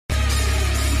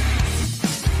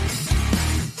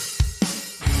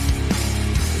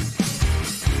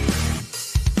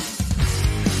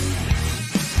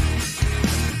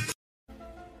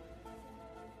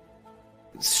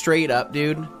straight up,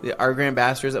 dude. Our Grand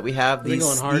Ambassadors that we have, these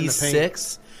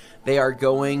six, they are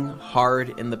going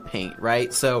hard in the paint,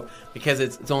 right? So because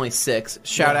it's only six.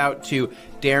 Shout out to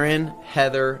Darren,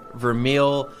 Heather,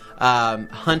 Vermeil,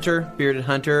 Hunter, Bearded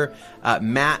Hunter,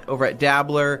 Matt over at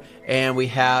Dabbler, and we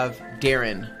have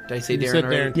Darren. Did I say Darren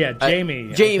already? Yeah,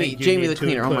 Jamie. Jamie the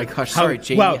cleaner. Oh my gosh, sorry,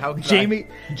 Jamie. Wow,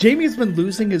 Jamie's been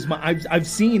losing his mind. I've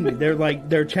seen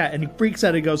their chat, and he freaks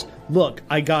out. He goes, "Look,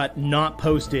 I got not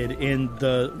posted in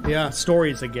the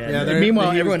stories again." Yeah, and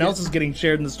meanwhile, everyone else is getting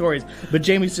shared in the stories, but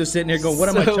Jamie's just sitting there going, "What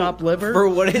am I, chopped liver?" For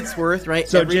what it's worth, right?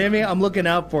 So Jamie, I'm looking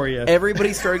out for you.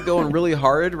 Everybody started going really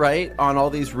hard, right, on all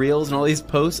these reels and all these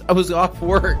posts. I was off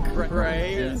work,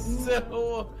 right? Yeah.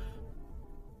 So.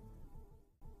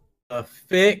 A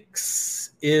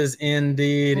fix is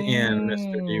indeed in,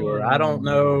 Mr. Viewer. I don't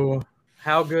know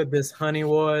how good this honey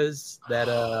was that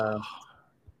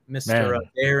Mr.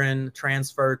 Darren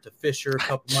transferred to Fisher a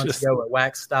couple months ago at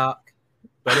Waxstock,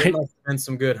 but it must have been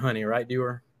some good honey, right,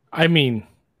 Viewer? I mean,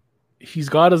 he's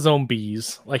got his own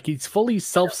bees. Like, he's fully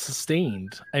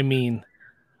self-sustained. I mean,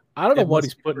 I don't know what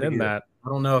he's putting in that. I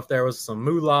don't know if there was some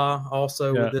moolah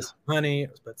also with this honey,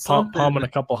 but palming a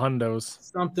couple hundos.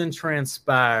 Something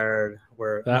transpired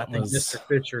where I think Mr.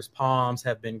 Fisher's palms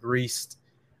have been greased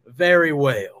very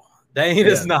well. Dane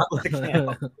is not looking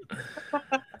out.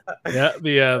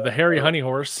 Yeah, the hairy honey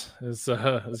horse is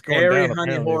going hairy down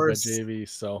honey horse by JV.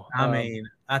 So I mean,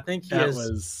 I think he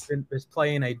is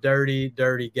playing a dirty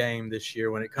game this year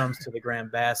when it comes to the Grand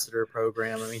Ambassador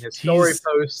program. I mean, his story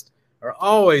posts are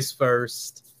always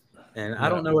first. And I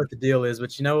don't know what the deal is,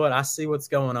 but you know what? I see what's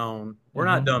going on. We're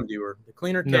not dumb, Viewer. The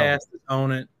Cleaner Cast is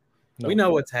on it. No. We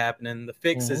know what's happening. The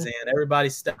fix is in.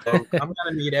 Everybody's stoked. I'm going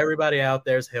to need everybody out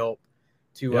there's help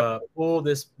to pull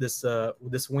this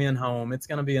win home. It's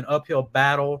going to be an uphill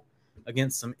battle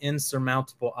against some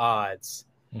insurmountable odds.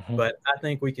 But I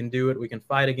think we can do it. We can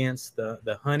fight against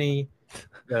the honey,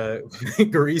 the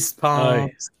greased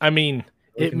palms. I mean,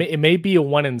 it may be a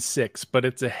 1-6, but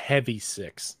it's a heavy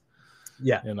 6.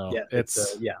 Yeah, it's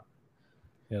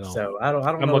So I don't know.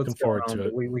 I'm looking forward to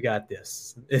it. We got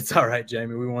this. It's all right,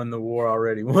 Jamie. We won the war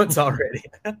already once already.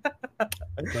 Look at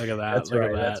that. That's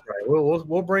right. That's right.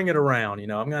 We'll bring it around.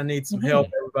 I'm gonna need some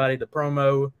help, everybody. The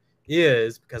promo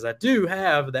is because I do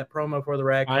have that promo for the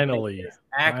rag. Finally,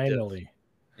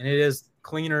 and it is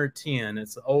Cleaner 10.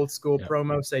 It's an old school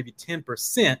promo. Save you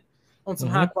 10% on some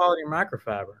high quality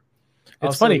microfiber. It's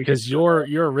also funny because your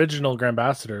original Grand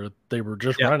Ambassador, they were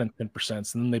just running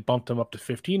 10%, and then they bumped them up to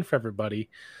 15 for everybody,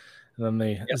 and then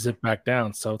they zip back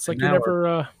down. So it's like you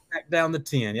never back down to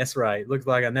 10. That's right. Looks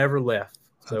like I never left.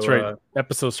 So, that's right.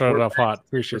 Episode started off hot.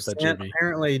 Appreciate that, JB.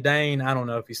 Apparently, Dane, I don't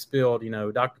know if he spilled,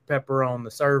 Dr. Pepper on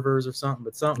the servers or something,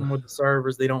 but something with the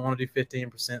servers. They don't want to do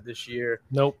 15% this year.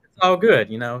 Nope. It's all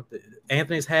good.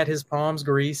 Anthony's had his palms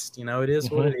greased. It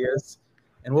is what it is.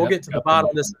 And we'll get to the bottom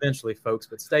of this eventually, folks.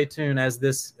 But stay tuned as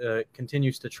this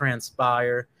continues to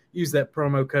transpire. Use that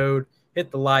promo code. Hit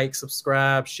the like,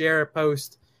 subscribe, share a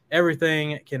post.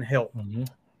 Everything can help.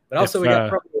 But also we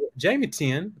got Jamie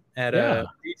 10 at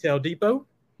Detail Depot.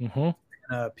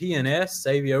 PNS,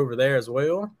 save you over there as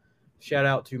well. Shout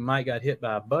out to Mike got hit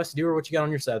by a bus. Dewar, what you got on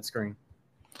your side of the screen?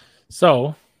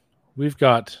 So we've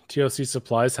got TOC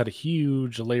Supplies had a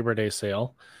huge Labor Day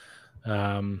sale.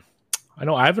 I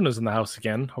know Ivan is in the house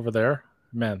again over there.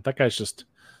 Man, that guy's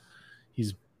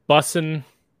he's bussing.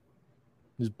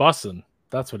 He's bussing.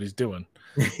 That's what he's doing.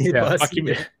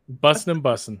 Bussing and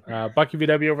bussing. Bucky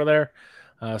VW over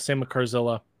there. Same with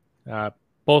Carzilla.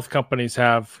 Both companies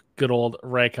have good old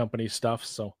Rag Company stuff.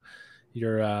 So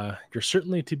you're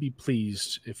certainly to be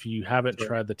pleased if you haven't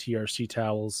tried the TRC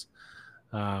towels.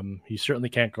 You certainly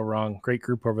can't go wrong. Great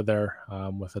group over there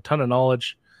with a ton of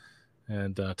knowledge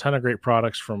and a ton of great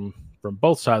products from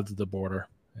both sides of the border.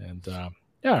 And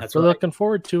that's we're looking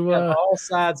forward to all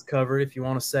sides covered. If you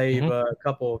want to save a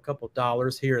couple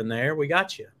dollars here and there, we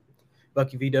got you.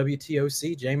 Bucky VW,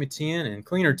 TOC, Jamie 10, and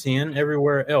Cleaner 10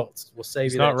 everywhere else. We'll save you.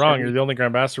 It's not wrong. You're the only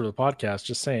Grand Ambassador of the podcast.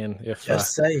 Just saying. If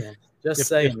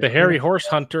the hairy horse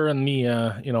hunter and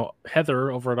the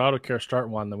Heather over at Auto Care start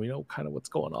one, then we know kind of what's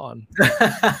going on.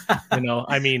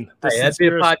 I mean, that'd be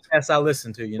a podcast I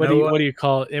listen to. What do you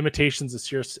call it? Imitations of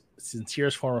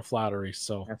sincerest form of flattery.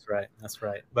 So that's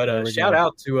right. But shout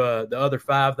out to the other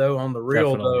 5 though on the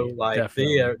real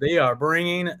they are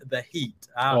bringing the heat.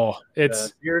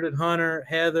 It's Bearded Hunter,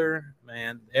 Heather,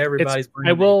 man, everybody's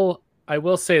bringing. I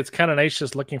will say it's kind of nice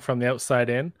just looking from the outside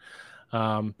in.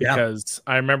 Because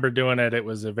I remember doing it. It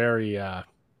was a very,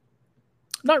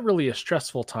 not really a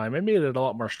stressful time. It made it a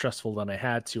lot more stressful than I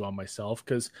had to on myself.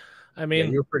 Because, I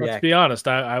mean, let's be honest,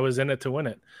 I was in it to win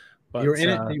it. But you were in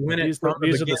it. You went it from the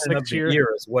beginning of the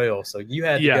year as well. So you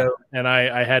had to go. And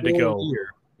I had to go.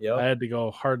 Yep. I had to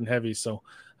go hard and heavy. So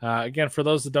again, for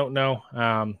those that don't know,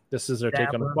 this is their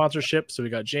take on the sponsorship. So we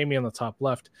got Jamie on the top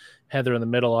left, Heather in the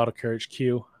middle, Auto Carriage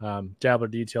Q. Dabbler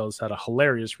Details had a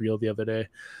hilarious reel the other day.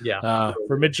 Yeah.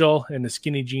 Vermigel in the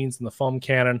skinny jeans and the foam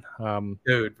cannon.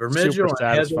 Dude, Vermigel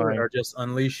and Heather are just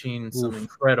unleashing some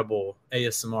incredible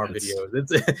ASMR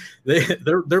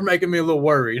videos. They're making me a little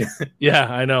worried.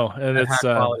 Yeah, I know. And it's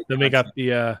then we got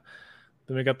the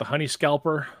honey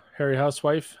scalper, Harry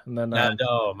Housewife, and then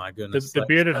oh my goodness, the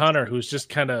bearded hunter, who's just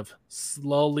kind of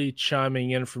slowly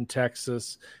chiming in from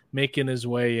Texas, making his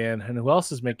way in. And who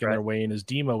else is making their way in is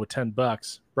Demo with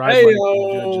 $10.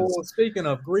 Speaking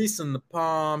of greasing the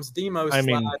palms, Demo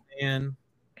slide in.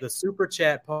 The super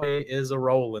chat party is a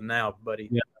rolling now, buddy.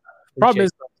 Yeah. Problem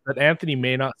is that Anthony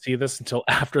may not see this until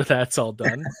after that's all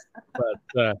done.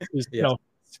 But he's,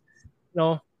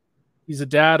 he's a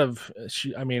dad of.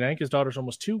 I think his daughter's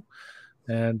almost 2.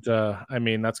 And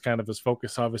that's kind of his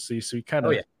focus, obviously. So he kind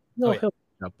of,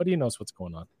 but he knows what's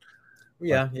going on.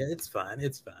 Yeah, it's fine.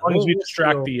 It's fine. As long as we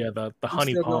distract the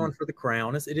honey palm. Going for the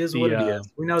crown. It is what it is.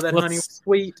 We know that honey was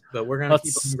sweet, but we're gonna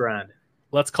keep on grinding.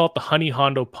 Let's call it the honey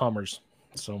Hondo Palmers.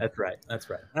 So that's right.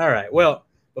 All right. Well,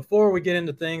 before we get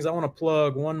into things, I want to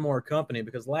plug one more company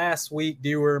because last week,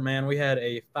 Dewar, man, we had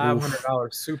a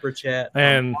 $500 super chat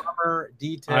and Armor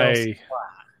Detail Supply.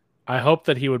 I hope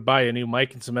that he would buy a new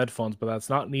mic and some headphones, but that's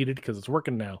not needed because it's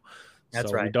working now.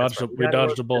 That's right. We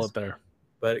dodged a bullet there.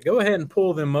 But go ahead and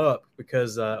pull them up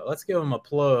because let's give them a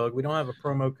plug. We don't have a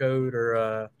promo code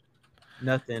or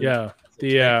nothing. Yeah.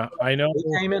 I know.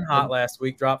 They came in hot last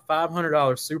week, dropped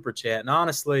 $500 super chat. And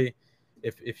honestly,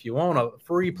 if you want a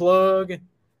free plug,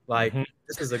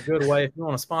 this is a good way. If you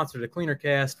want to sponsor the Cleaner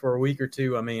Cast for a week or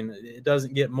two, it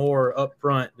doesn't get more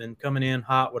upfront than coming in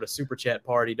hot with a super chat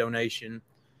party donation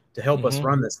to help us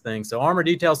run this thing. So Armor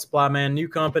Detail Supply, man, new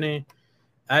company.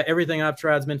 Everything I've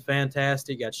tried has been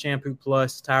fantastic. Got Shampoo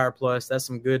Plus, Tire Plus. That's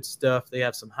some good stuff. They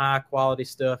have some high quality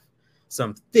stuff,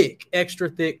 some thick, extra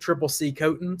thick triple C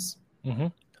coatings. Mm-hmm.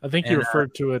 I think you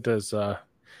referred to it as,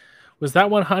 was that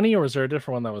one honey or was there a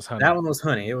different one that was honey? That one was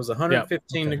honey. It was a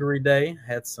 115 degree day.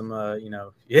 Had some, I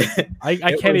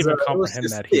can't even comprehend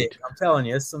that heat. I'm telling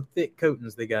you, it's some thick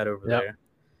coatings they got over there.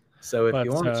 So if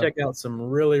you want to check out some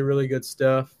really, really good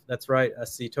stuff, that's right. I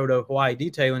see Toto Hawaii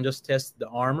Detailing just tested the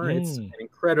Armor. It's an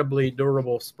incredibly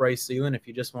durable spray sealant. If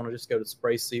you just want to just go to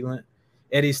spray sealant,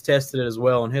 Eddie's tested it as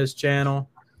well on his channel,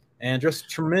 and just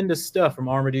tremendous stuff from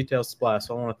Armor Detail Supply.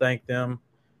 So I want to thank them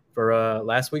for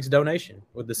last week's donation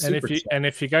with the super chat. And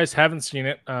if you guys haven't seen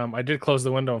it, I did close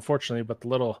the window, unfortunately, but the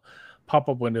little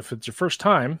pop-up window, if it's your first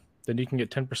time, then you can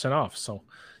get 10% off. So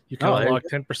you can unlock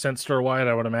 10% store-wide.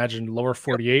 I would imagine lower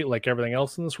 48 like everything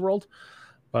else in this world.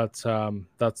 But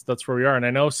that's where we are. And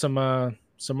I know some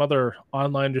other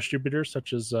online distributors,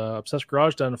 such as Obsessed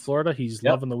Garage down in Florida. He's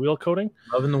loving the wheel coating.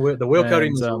 Loving the wheel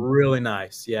coating is really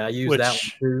nice. Yeah, I use that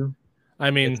one too.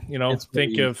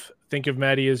 Think of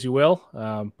Maddie as you will,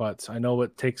 but I know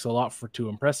it takes a lot to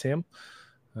impress him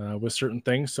with certain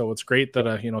things. So it's great that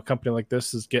a company like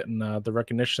this is getting the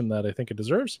recognition that I think it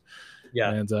deserves.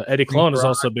 Yeah, and Eddie Cologne is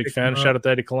also a big fan. Shout out to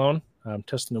Eddie Cologne. I'm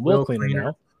testing the wheel cleaner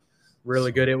now.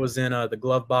 Really good. It was in the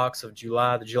glove box of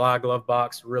July. The July glove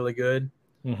box, really good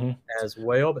as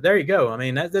well. But there you go.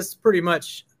 That's pretty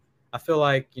much. I feel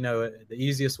like, the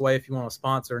easiest way if you want to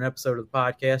sponsor an episode of the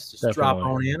podcast, just drop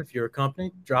on in. If you're a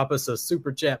company, drop us a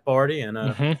super chat party,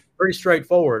 and pretty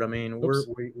straightforward.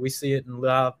 We see it in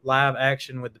live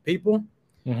action with the people,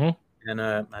 and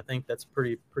I think that's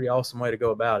pretty awesome way to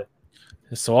go about it.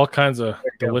 So all kinds of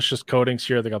delicious coatings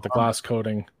here. They got the glass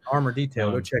coating. Armor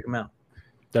Detail. Go check them out.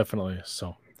 Definitely.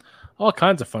 So all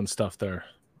kinds of fun stuff there.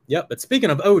 Yep. But speaking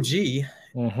of OG,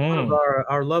 one of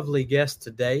our lovely guests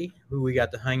today, who we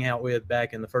got to hang out with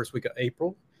back in the first week of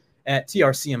April at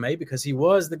TRCMA, because he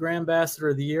was the Grand Ambassador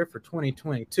of the Year for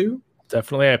 2022.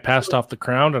 Definitely. I passed off the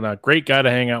crown, and a great guy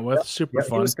to hang out with. Super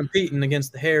fun. He was competing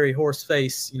against the hairy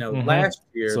horseface, last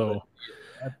year. So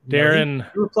Darren,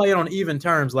 we were playing on even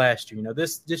terms last year.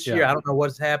 This year, I don't know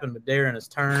what's happened, but Darren has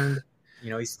turned.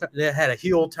 He's had a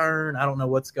heel turn. I don't know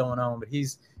what's going on, but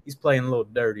he's playing a little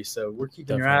dirty. So we're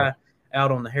keeping your eye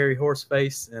out on the hairy horse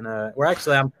face, and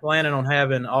I'm planning on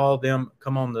having all of them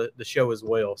come on the show as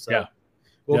well. So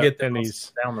we'll get them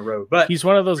down the road. But he's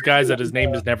one of those guys that his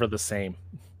name is never the same.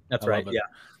 That's right. Yeah.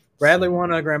 Bradley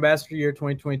won a Grand Ambassador year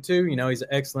 2022. He's an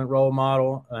excellent role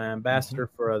model, ambassador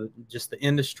for just the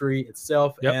industry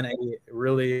itself, and a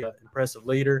really impressive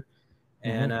leader.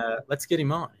 And let's get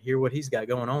him on, hear what he's got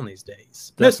going on these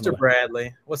days. Definitely. Mr.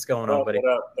 Bradley, what's going on, buddy?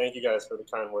 What up? Thank you guys for the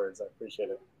kind words. I appreciate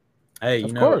it. Hey,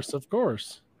 of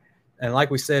course. And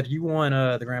like we said, you won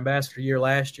the Grand Ambassador year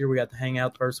last year. We got to hang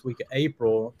out the first week of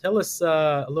April. Tell us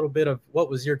a little bit of what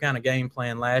was your kind of game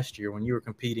plan last year when you were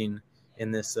competing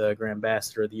in this Grand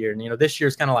Ambassador of the year. And, this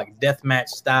year's kind of like deathmatch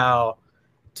style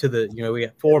to the, we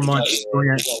got 4 months.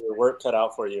 You got your work cut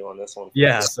out for you on this one.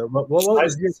 Yeah. So what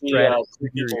was your strategy? Two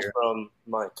people from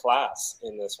my class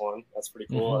in this one. That's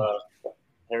pretty cool.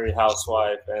 Harry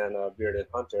Housewife and Bearded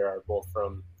Hunter are both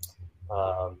from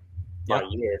my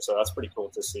year, so that's pretty cool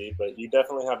to see. But you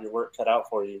definitely have your work cut out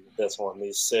for you with this one.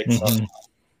 These 6, and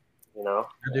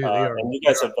you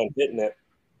guys have been hitting it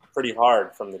pretty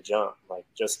hard from the jump, like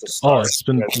just to start. Oh, it's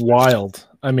been wild.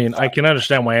 I mean, I can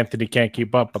understand why Anthony can't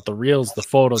keep up, but the reels, the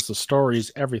photos, the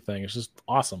stories, everything, it's just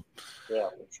awesome. Yeah,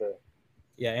 for sure.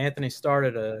 Yeah, Anthony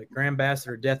started a Grand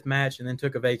Ambassador death match and then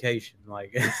took a vacation.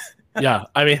 Like, yeah,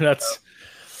 I mean that's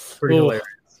pretty hilarious.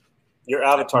 Your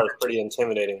avatar is pretty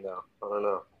intimidating, though. I don't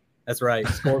know. That's right,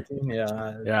 Scorpion.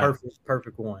 Yeah.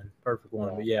 Perfect one.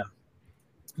 But yeah,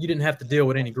 you didn't have to deal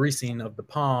with any greasing of the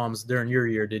palms during your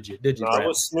year, did you? No, it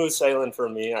was smooth sailing for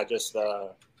me. I just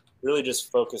really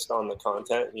just focused on the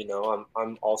content.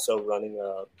 I'm also running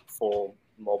a full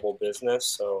mobile business,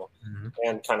 so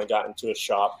and kind of got into a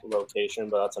shop location,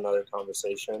 but that's another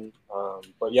conversation.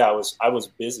 But yeah, I was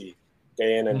busy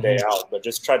day in and day out, but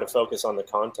just tried to focus on the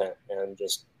content and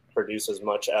just produce as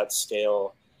much at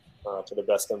scale to the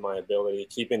best of my ability,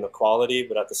 keeping the quality,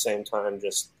 but at the same time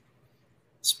just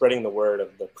spreading the word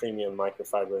of the premium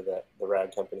microfiber that the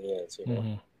Rad company is.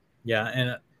 Yeah,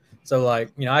 and so I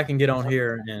can get on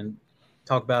here and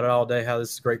talk about it all day, how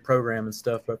this is a great program and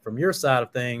stuff, but from your side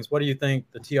of things, what do you think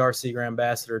the TRC Grand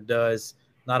Ambassador does,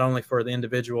 not only for the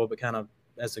individual, but kind of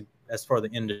as for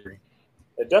the industry?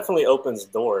 It definitely opens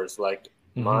doors. Like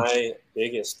my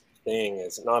biggest thing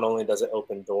is not only does it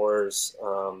open doors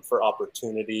for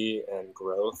opportunity and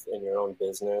growth in your own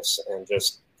business and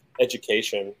just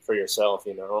education for yourself.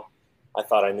 I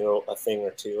thought I knew a thing or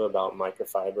two about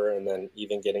microfiber, and then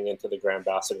even getting into the Grand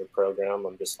Ambassador program,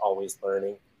 I'm just always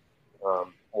learning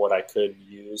what I could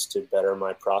use to better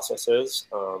my processes.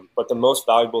 But the most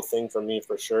valuable thing for me,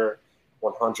 for sure,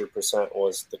 100%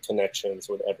 was the connections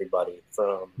with everybody,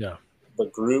 from the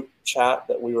group chat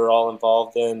that we were all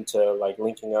involved in to like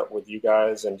linking up with you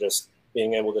guys and just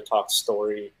being able to talk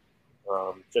story.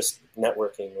 Just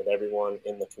networking with everyone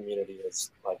in the community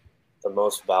is like the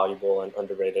most valuable and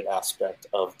underrated aspect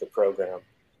of the program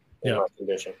in my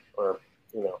condition, or,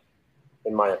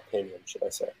 in my opinion, should I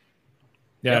say.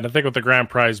 Yeah, and I think with the grand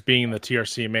prize being the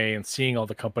TRCMA and seeing all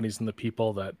the companies and the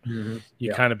people that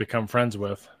you kind of become friends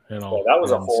with, that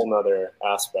was a whole nother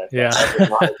aspect. Yeah,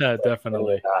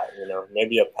 definitely. That,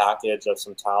 maybe a package of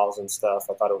some towels and stuff.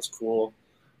 I thought it was cool.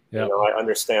 I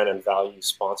understand and value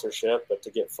sponsorship, but to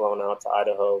get flown out to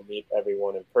Idaho, meet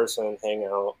everyone in person, hang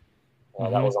out,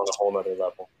 that was on a whole nother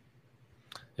level.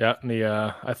 Yeah, and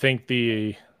I think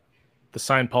the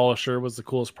sign polisher was the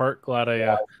coolest part. Glad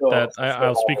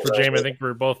I'll speak for Jamie. I think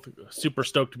we're both super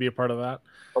stoked to be a part of that.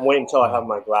 I'm waiting until I have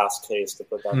my glass case to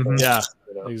put that thing. Yeah,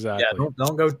 exactly. Yeah,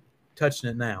 don't go touching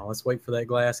it now. Let's wait for that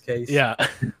glass case. Yeah.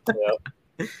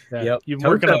 You're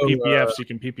working on PPF, so you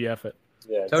can PPF it.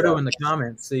 Yeah, Toto in the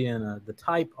comments seeing the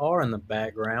Type R in the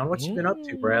background. What you been up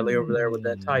to, Bradley, over there with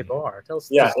that Type R? Tell us.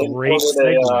 Yeah,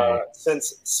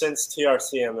 since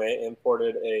TRCMA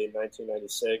imported a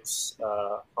 1996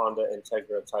 Honda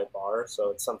Integra Type R, so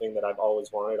it's something that I've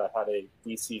always wanted. I had a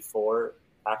DC4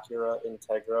 Acura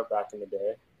Integra back in the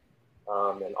day,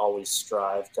 and always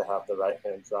strive to have the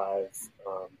right-hand drive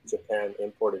Japan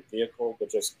imported vehicle, but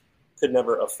just could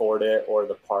never afford it, or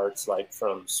the parts, like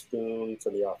from spoon to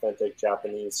the authentic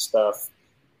Japanese stuff.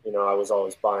 I was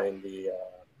always buying the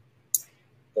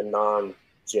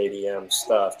non-JDM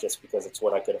stuff just because it's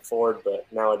what I could afford. But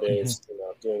nowadays,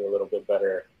 doing a little bit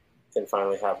better, can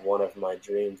finally have one of my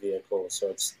dream vehicles. So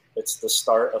it's the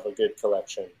start of a good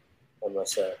collection, I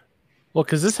must say. Well,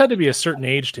 because this had to be a certain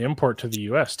age to import to the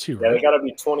U.S. too, right? Yeah, they got to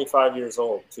be 25 years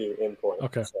old to import.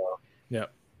 Okay. So.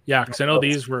 Yeah, because I know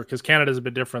these were, because Canada's a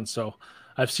bit different. So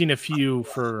I've seen a few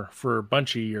for a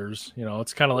bunch of years.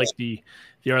 It's kind of like the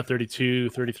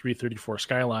R32, 33, 34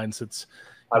 Skylines. It's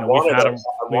I wanted a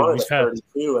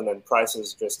 32, and then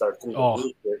prices just started through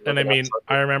the roof. And I mean,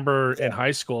 I remember in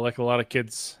high school, like a lot of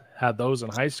kids had those in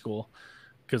high school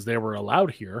because they were allowed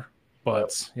here.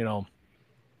 But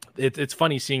it's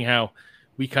funny seeing how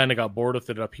we kind of got bored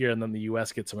with it up here, and then the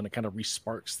U.S. gets them, and it kind of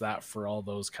resparks that for all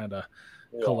those kind of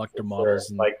collector models.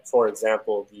 And, like, for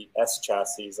example, the S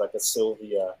chassis, like a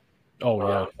Sylvia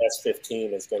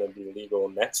S15 is going to be legal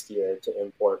next year to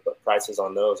import, but prices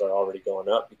on those are already going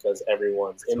up because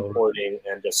everyone's importing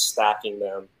and just stacking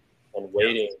them and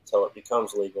waiting until it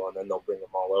becomes legal, and then they'll bring them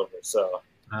all over. So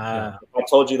if I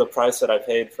told you the price that I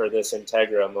paid for this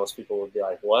Integra, most people would be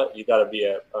like, what? You got to be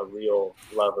a real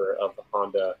lover of the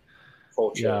Honda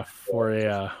culture. Yeah,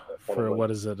 for what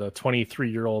is it, a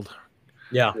 23-year-old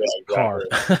car.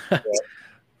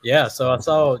 Yeah, so I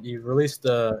saw you released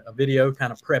a video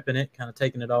kind of prepping it, kind of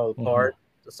taking it all apart.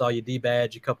 I saw you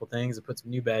debadge a couple things and put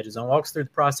some new badges on. Walk us through the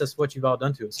process of what you've all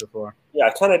done to it so far. Yeah, I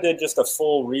kind of did just a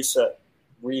full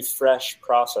refresh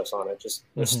process on it, just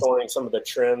restoring some of the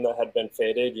trim that had been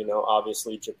faded. You know,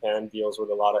 obviously Japan deals with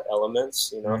a lot of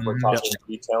elements, you know, if we're talking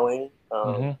detailing.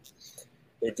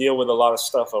 They deal with a lot of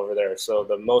stuff over there. So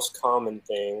the most common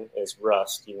thing is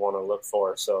rust you want to look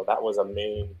for. So that was a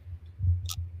main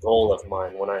goal of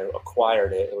mine when I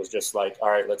acquired it. It was just like,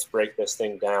 all right, let's break this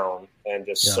thing down and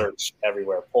just search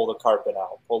everywhere. Pull the carpet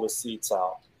out, pull the seats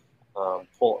out,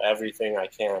 pull everything I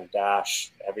can,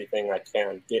 dash everything I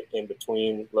can, get in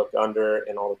between, look under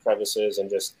in all the crevices,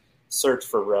 and just search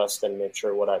for rust and make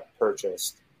sure what I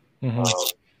purchased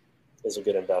is a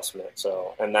good investment.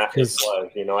 So, and that was,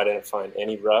 you know, I didn't find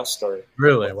any rust or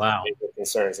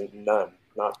concerns, none.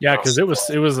 Because it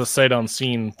was a sight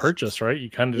unseen purchase, right? You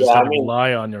kind of just had to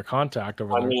rely on your contact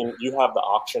over there. I mean, you have the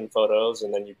auction photos,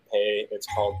 and then you pay. It's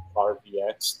called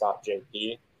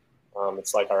rvx.jp.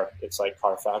 It's like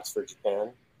Carfax for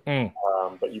Japan,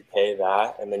 but you pay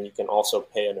that, and then you can also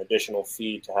pay an additional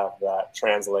fee to have that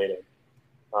translated.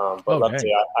 But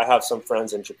luckily, I have some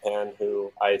friends in Japan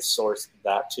who I sourced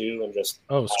that to, and just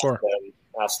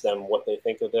asked them what they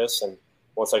think of this. And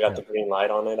once I got the green light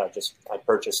on it, I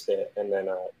purchased it. And then,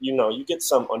 you know, you get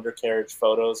some undercarriage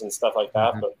photos and stuff like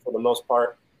that, but for the most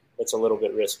part, it's a little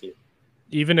bit risky.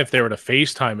 Even if they were to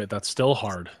FaceTime it, that's still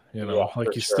hard. You know,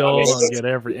 you still get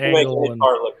every angle. Make any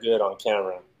part look good on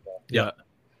camera. Yeah.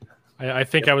 I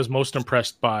think I was most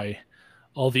impressed by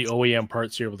all the OEM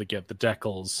parts you're able to get, the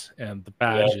decals and the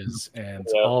badges and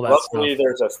all that Luckily, stuff.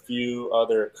 There's a few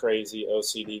other crazy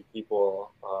OCD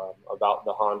people about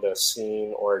the Honda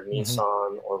scene or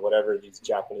Nissan or whatever these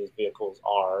Japanese vehicles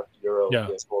are, Euro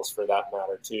vehicles for that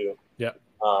matter too. Yeah.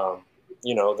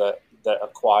 You know, that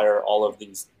acquire all of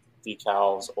these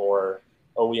decals or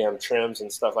OEM trims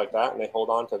and stuff like that, and they hold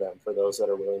on to them for those that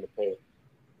are willing to pay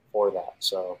for that.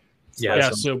 So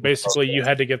so basically you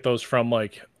had to get those from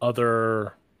like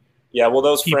other well,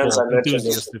 those friends I mentioned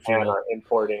in Japan are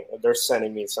importing. They're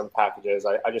sending me some packages.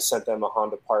 I just sent them a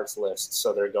Honda parts list,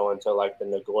 so they're going to like the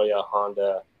Nagoya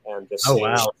Honda and just seeing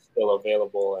what's still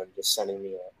available and just sending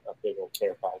me a big old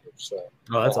care package. So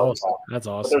that's awesome. That's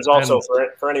awesome. But there's also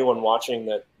for anyone watching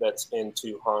that's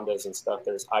into Hondas and stuff,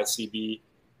 there's ICB,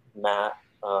 Matt.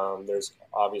 There's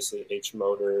obviously H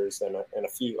Motors and a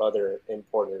few other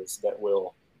importers that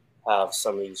will have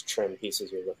some of these trim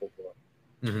pieces you're looking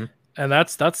for. And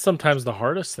that's sometimes the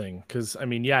hardest thing, because I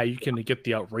mean, you can get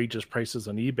the outrageous prices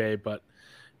on eBay, but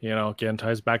you know, again,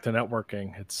 ties back to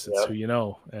networking. It's who you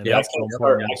know. And I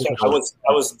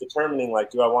was determining, like,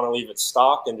 do I want to leave it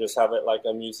stock and just have it like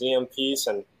a museum piece,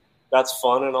 and that's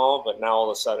fun and all, but now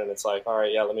all of a sudden it's like, all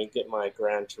right, let me get my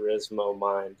Gran Turismo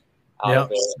mind out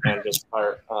of it and just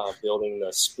start building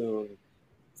the spoon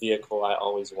vehicle I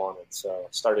always wanted. So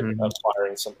started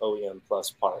acquiring some OEM plus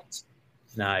parts.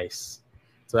 Nice.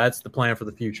 So that's the plan for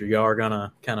the future. You are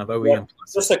gonna kind of OEM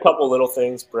plus. Just a couple little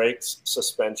things: brakes,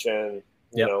 suspension.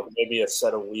 You know, maybe a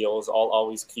set of wheels. I'll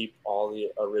always keep all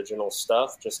the original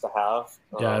stuff just to have.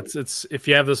 It's if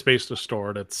you have the space to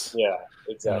store it, it's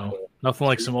exactly. You know, nothing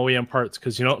like some OEM parts,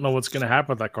 because you don't know what's going to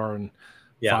happen with that car in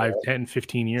 5, 10,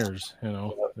 15 years. You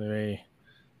know, they may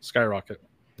skyrocket.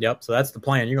 Yep. So that's the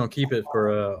plan. You're gonna keep it for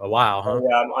a while, huh?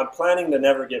 Yeah, I'm planning to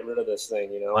never get rid of this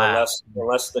thing. You know,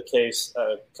 unless the case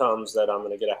comes that I'm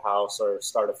going to get a house or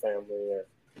start a family, or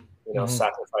you know,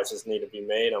 sacrifices need to be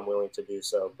made. I'm willing to do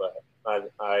so, but I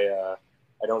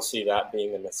don't see that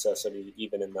being a necessity.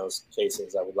 Even in those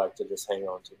cases, I would like to just hang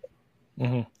on to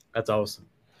it. That's awesome.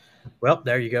 Well,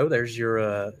 there you go. There's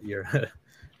your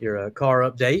car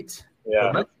update.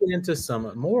 Yeah. Let's get into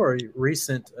some more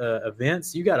recent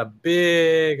events. You got a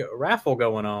big raffle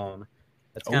going on.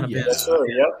 That's kind of been. Yes, sir.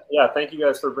 Yeah. Thank you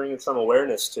guys for bringing some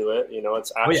awareness to it. You know,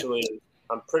 it's actually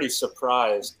I'm pretty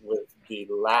surprised with the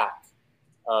lack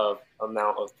of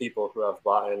amount of people who have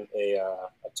bought a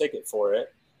ticket for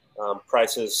it.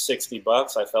 Price is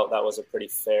 $60. I felt that was a pretty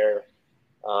fair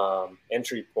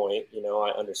entry point. You know,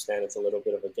 I understand it's a little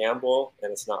bit of a gamble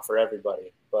and it's not for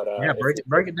everybody, but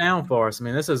break it down for us. I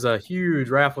mean, this is a huge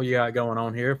raffle you got going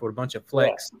on here for a bunch of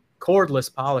flex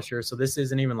cordless polishers. So this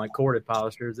isn't even like corded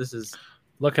polishers. This is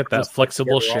look at that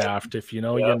flexible shaft. If you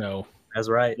know, you know. That's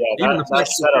right. Yeah, even the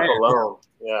setup alone.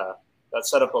 that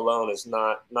setup alone is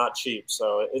not cheap.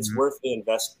 So it's worth the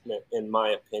investment, in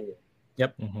my opinion.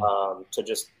 Yep. To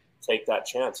just take that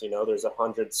chance. You know, there's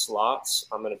 100 slots.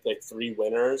 I'm going to pick 3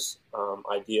 winners.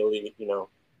 Ideally, you know,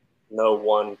 no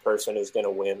one person is going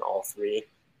to win all 3.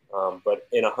 But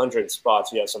in 100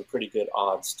 spots, you have some pretty good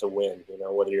odds to win. You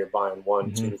know, whether you're buying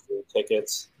 1, 2, 3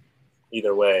 tickets,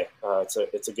 either way,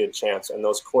 it's a good chance. And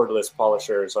those cordless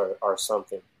polishers are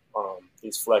something.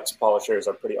 These flex polishers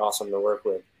are pretty awesome to work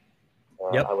with.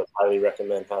 I would highly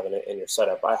recommend having it in your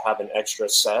setup. I have an extra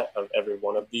set of every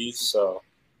one of these, so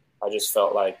I just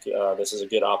felt like this is a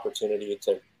good opportunity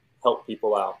to help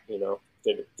people out, you know,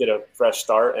 get a fresh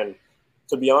start. And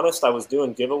to be honest, I was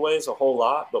doing giveaways a whole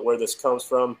lot, but where this comes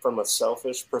from a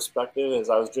selfish perspective, is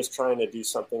I was just trying to do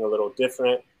something a little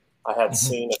different. I had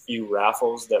seen a few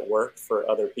raffles that worked for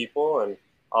other people, and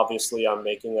obviously I'm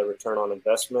making a return on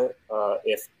investment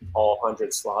if all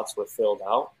 100 slots were filled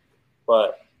out,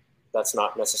 but that's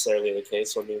not necessarily the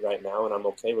case with me right now, and I'm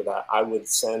okay with that. I would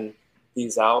send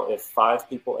these out if 5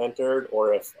 people entered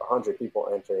or if 100 people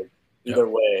entered. Either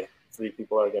way, 3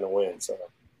 people are going to win. So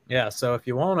yeah, so if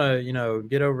you want to, you know,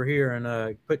 get over here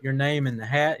and put your name in the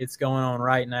hat, it's going on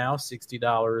right now,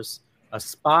 $60 a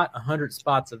spot, 100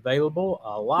 spots available.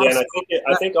 A lot. Yeah, and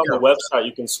I think on the website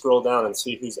you can scroll down and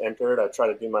see who's entered. I try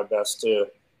to do my best to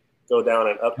go down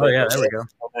and update. Oh yeah, there we go.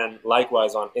 And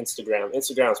likewise on Instagram.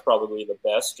 Instagram is probably the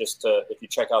best. Just if you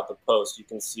check out the post, you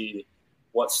can see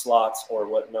what slots or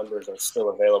what numbers are still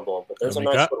available. But there's a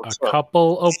nice little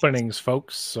couple openings,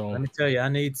 folks. So let me tell you, I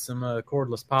need some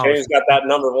cordless polish. James got that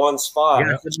number 1 spot.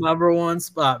 Yeah, the number 1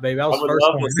 spot, baby. I would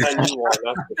love to send you one.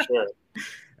 That's for sure.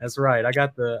 That's right. I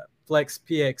got the Flex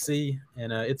PXE,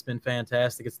 and it's been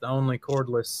fantastic. It's the only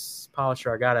cordless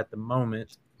polisher I got at the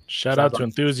moment. Shout out to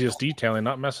Enthusiast Detailing,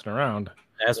 not messing around.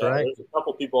 That's right. There's a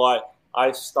couple people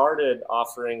I started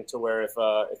offering to where if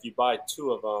you buy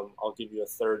 2 of them, I'll give you a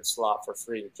 3rd slot for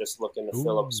free. Just looking to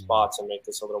fill up spots and make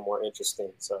this a little more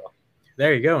interesting. So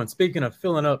there you go. And speaking of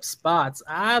filling up spots,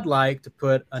 I'd like to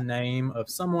put a name of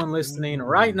someone listening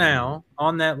right now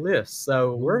on that list.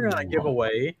 So we're going to give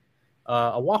away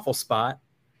a waffle spot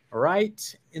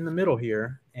right in the middle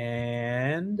here.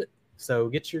 And so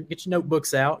get your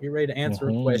notebooks out. You're ready to answer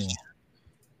a question,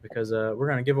 because we're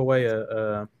going to give away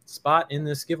a spot in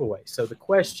this giveaway. So the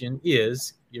question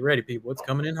is, you ready, people? It's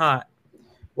coming in hot.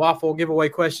 Waffle giveaway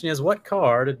question is, what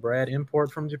car did Brad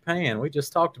import from Japan? We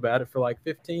just talked about it for like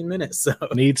 15 minutes. So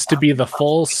needs to be the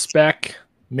full spec,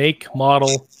 make,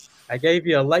 model. I gave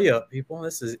you a layup, people.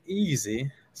 This is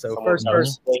easy. So first,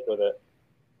 with it.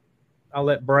 I'll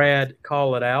let Brad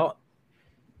call it out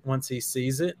once he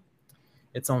sees it.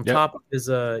 It's on top of his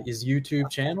YouTube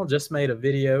channel. Just made a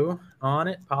video on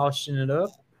it, polishing it up,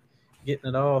 getting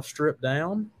it all stripped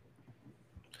down.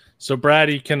 So Brad,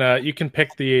 you can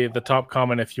pick the top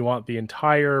comment if you want the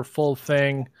entire full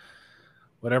thing,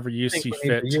 whatever you see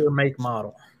fit. The year, make,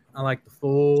 model. I like the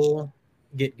full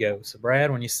get-go. So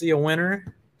Brad, when you see a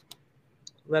winner,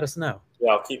 let us know.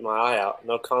 Yeah, I'll keep my eye out.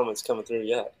 No comments coming through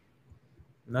yet.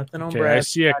 Nothing on Brad. I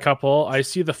see a couple. I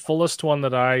see the fullest one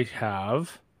that I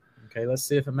have. Okay, let's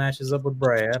see if it matches up with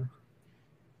Brad.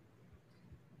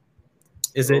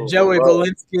 Is it Joey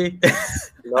Walensky?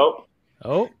 Nope.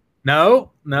 Oh.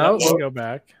 No. Let me go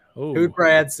back. Oh. Who'd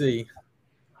Brad see?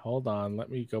 Hold on. Let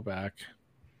me go back.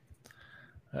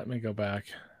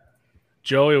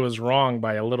 Joey was wrong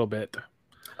by a little bit.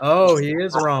 Oh, he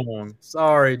is wrong.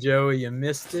 Sorry, Joey. You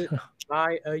missed it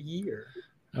by a year.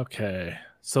 Okay.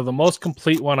 So the most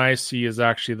complete one I see is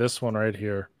actually this one right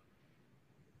here.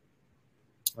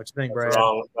 What you think, Brad?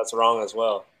 That's wrong as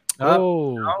well.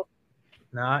 Oh. No,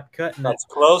 not cutting That's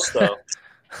close, though.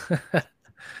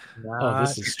 Oh,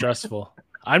 this is stressful.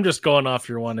 I'm just going off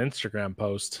your one Instagram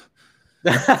post.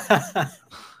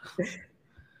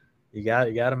 You got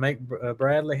to make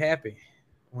Bradley happy.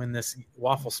 Win this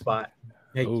waffle spot.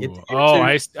 Hey,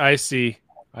 I see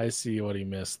what he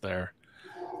missed there.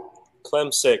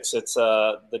 Clem 6. It's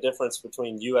the difference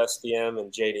between USDM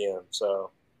and JDM.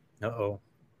 So,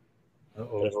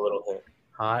 there's a little hint.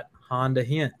 Hot Honda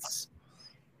hints.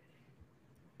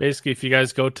 Basically, if you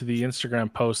guys go to the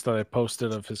Instagram post that I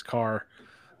posted of his car,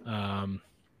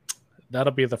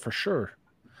 that'll be the for sure.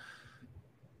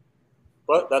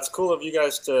 But that's cool of you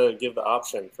guys to give the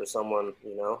option for someone,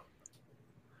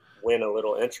 win a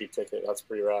little entry ticket. That's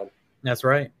pretty rad. That's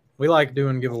right. We like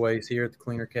doing giveaways here at the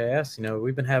Cleaner Cast.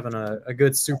 We've been having a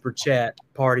good super chat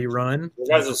party run. You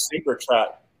guys are super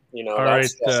chat. All right,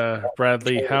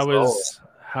 Bradley,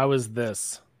 how is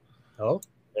this? Oh,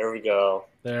 there we go.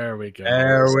 There we go.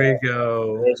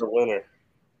 There's a winner.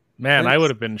 Man, I would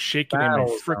have been shaking in my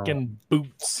freaking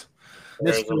boots.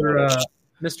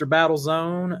 Mr.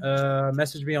 Battlezone.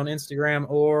 Message me on Instagram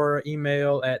or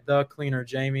email at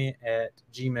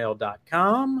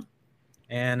thecleanerjamie@gmail.com.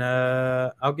 And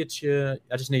I'll get you.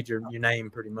 I just need your name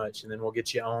pretty much, and then we'll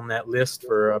get you on that list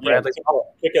for Bradley.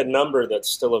 Pick a number that's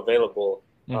still available.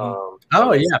 Oh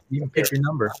yeah, you can pick your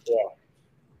number. Yeah,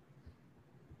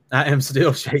 I am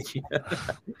still shaky.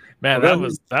 Man,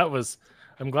 that was.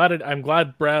 I'm glad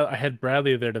I had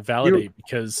Bradley there to validate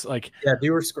because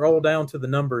do scroll down to the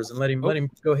numbers and let him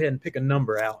go ahead and pick a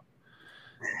number out.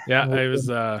 Yeah, I was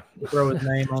throw his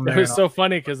name on there. It was so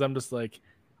funny because I'm just like,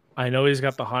 I know he's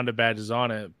got the Honda badges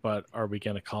on it, but are we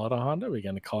going to call it a Honda? Are we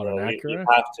going to call it an Acura? You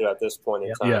have to at this point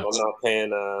in time. Yeah. I'm not paying.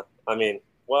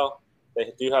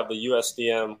 They do have the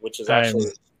USDM, which is actually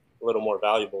a little more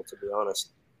valuable, to be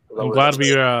honest. I'm glad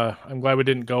we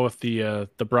didn't go with the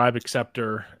bribe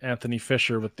acceptor Anthony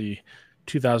Fisher with the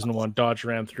 2001 Dodge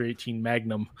Ram 318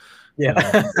 Magnum.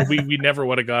 Yeah, we never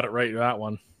would have got it right with that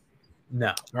one.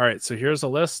 No. All right, so here's a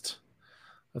list.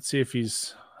 Let's see if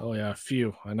he's. Oh yeah, a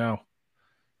few. I know.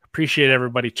 Appreciate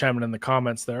everybody chiming in the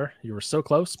comments there. You were so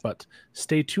close, but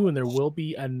stay tuned. There will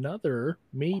be another,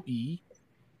 maybe.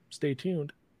 Stay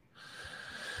tuned.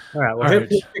 All right. Well, he'll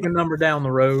pick a number down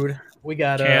the road. We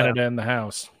got Canada in the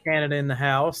house. Canada in the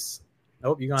house.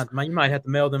 Oh, you might have to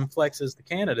mail them flexes to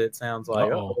Canada. It sounds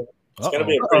like. It's going to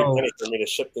be a pretty penny for me to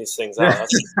ship these things out.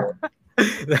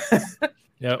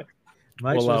 Yep.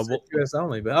 US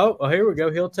only, but here we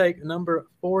go. He'll take number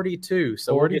 42.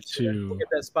 So 42. We'll get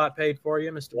that spot paid for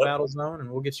you, Mr. Battlezone,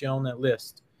 and we'll get you on that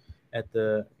list at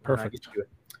the perfect.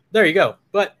 There you go.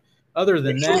 But other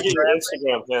than that, get your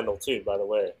Instagram handle too, by the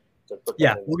way.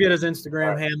 We'll get his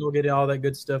Instagram handle, get all that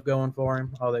good stuff going for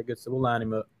him, all that good stuff. We'll line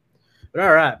him up. But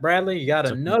all right, Bradley, you got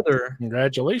another.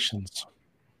 Congratulations.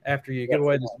 After you give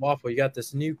away this waffle, you got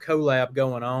this new collab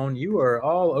going on. You are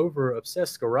all over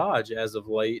Obsessed Garage as of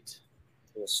late.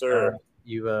 Yes, sir.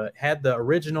 You've had the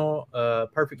original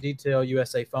Perfect Detail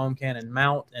USA foam cannon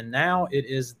mount, and now it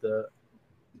is the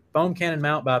foam cannon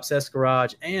mount by Obsessed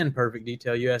Garage and Perfect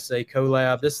Detail USA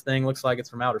collab. This thing looks like it's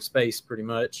from outer space, pretty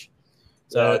much.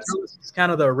 So it's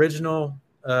kind of the original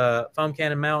foam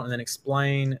cannon mount, and then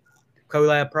explain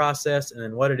collab process and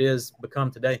then what it is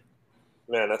become today.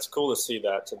 Man, that's cool to see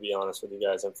that, to be honest with you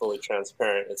guys. I'm fully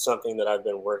transparent. It's something that I've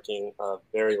been working a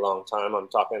very long time. I'm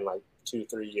talking like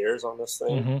 2-3 years on this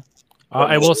thing. Mm-hmm.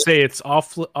 I will say it's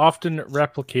often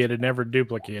replicated, never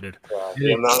duplicated.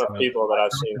 The amount of people that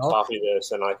I've seen copy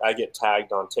this, and I get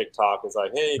tagged on TikTok, is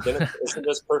like, hey, isn't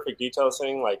this Perfect Detail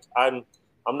thing? Like, I'm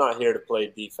not here to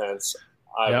play defense.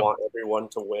 I want everyone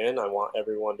to win. I want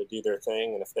everyone to do their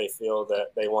thing. And if they feel that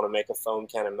they want to make a foam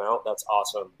cannon mount, that's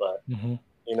awesome. But,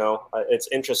 it's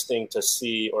interesting to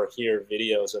see or hear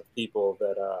videos of people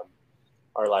that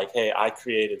are like, hey, I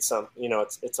created something.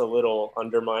 It's a little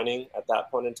undermining at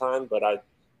that point in time, but I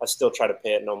still try to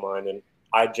pay it no mind. And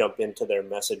I jump into their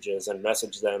messages and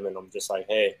message them. And I'm just like,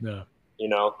 hey, I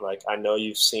know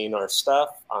you've seen our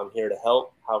stuff. I'm here to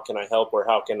help. How can I help? Or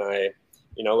how can I,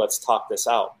 let's talk this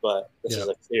out. But this is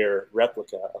a clear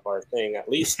replica of our thing. At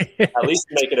least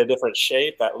make it a different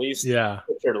shape. At least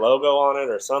put your logo on it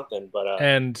or something. But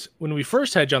and when we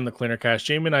first had you on the Cleaner Cast,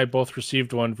 Jamie and I both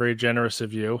received one, very generous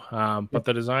of you. But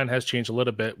the design has changed a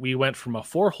little bit. We went from a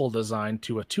 4-hole design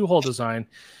to a 2-hole design.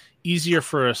 Easier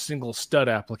for a single stud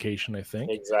application, I think.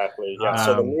 Exactly. Yeah.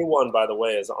 So the new one, by the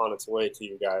way, is on its way to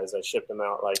you guys. I shipped them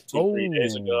out like 2-3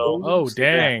 days ago. Oh,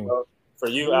 dang. For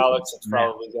you, Alex, it's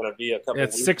probably going to be a couple.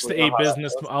 It's 6 to 8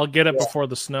 business. I'll get it before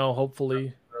the snow,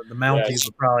 hopefully. The Mounties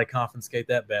will probably confiscate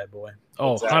that bad boy.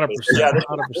 Oh, exactly. 100%. Yeah,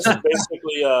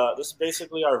 this is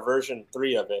basically our version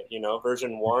 3 of it.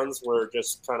 Version 1s were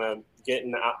just kind of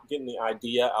getting the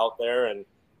idea out there, and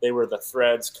they were the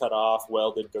threads cut off,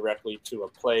 welded directly to a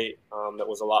plate that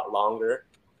was a lot longer.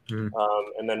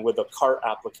 And then with the cart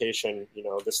application,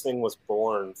 this thing was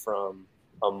born from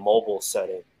a mobile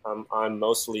setting. I'm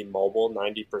mostly mobile,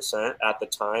 90%. At the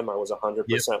time, I was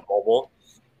 100% mobile.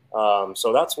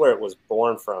 So that's where it was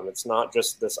born from. It's not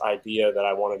just this idea that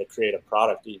I wanted to create a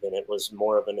product even. It was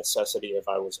more of a necessity if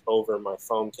I was over my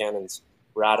foam cannons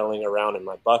rattling around in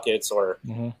my buckets or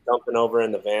dumping over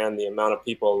in the van. The amount of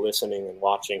people listening and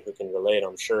watching who can relate,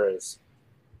 I'm sure, is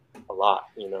a lot,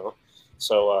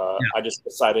 So I just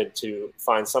decided to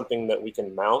find something that we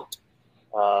can mount.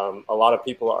 A lot of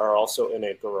people are also in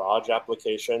a garage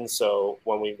application. So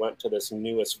when we went to this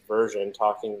newest version,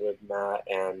 talking with Matt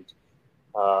and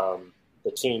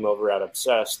the team over at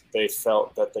Obsessed, they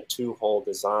felt that the 2-hole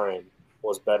design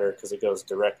was better because it goes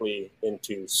directly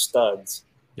into studs.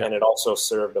 And it also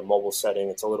served a mobile setting.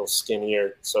 It's a little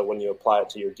skinnier. So when you apply it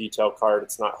to your detail card,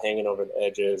 it's not hanging over the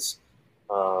edges.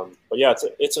 But yeah,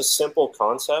 it's a simple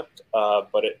concept,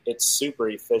 but it's super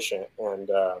efficient, and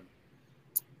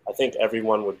I think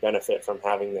everyone would benefit from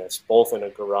having this, both in a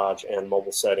garage and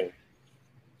mobile setting.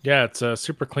 Yeah, it's a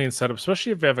super clean setup,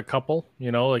 especially if you have a couple,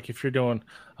 like if you're doing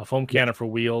a foam cannon for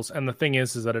wheels. And the thing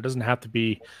is that it doesn't have to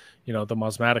be, the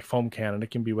Mosmatic foam cannon.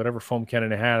 It can be whatever foam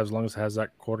cannon it has, as long as it has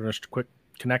that quarter-inch quick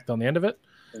connect on the end of it.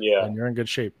 Yeah. And you're in good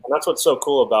shape. And that's what's so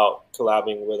cool about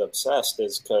collabing with Obsessed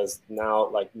is because now,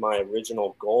 like, my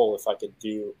original goal, if I could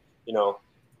do,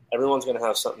 everyone's going to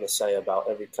have something to say about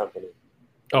every company.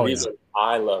 The reason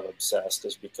I love Obsessed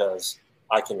is because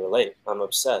I can relate. I'm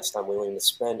obsessed. I'm willing to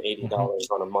spend $80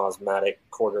 on a Mosmatic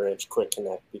quarter-inch quick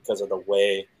connect because of the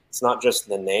way, it's not just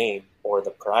the name or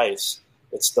the price.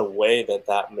 It's the way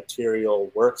that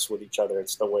material works with each other.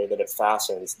 It's the way that it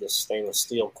fastens, the stainless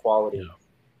steel quality.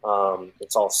 Yeah.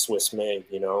 It's all Swiss made,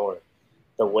 or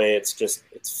the way it's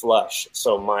flush.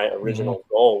 So my original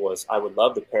goal was I would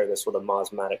love to pair this with a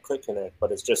Mosmatic quick connect,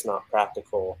 but it's just not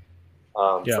practical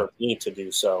for me to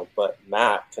do so. But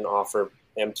Matt can offer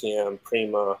MTM,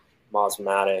 Prima,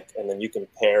 Mosmatic, and then you can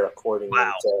pair accordingly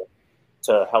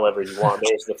to however you want.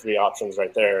 There's the 3 options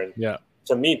right there. And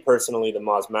to me personally, the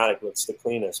Mosmatic looks the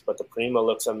cleanest, but the Prima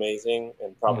looks amazing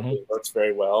and probably works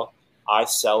very well. I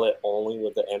sell it only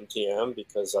with the MTM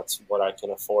because that's what I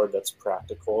can afford. That's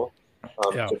practical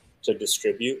to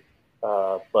distribute.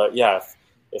 But yeah,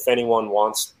 if anyone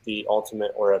wants the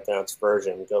ultimate or advanced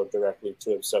version, go directly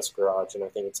to Obsessed Garage, and I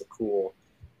think it's a cool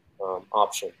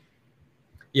option.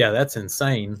 Yeah, that's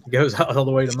insane. It goes all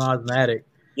the way to Mosmatic.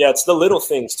 Yeah, it's the little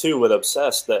things too with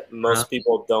Obsessed that most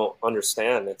people don't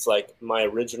understand. It's like my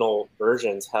original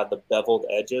versions had the beveled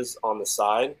edges on the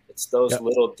side. It's those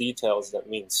little details that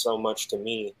mean so much to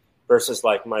me versus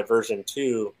like my version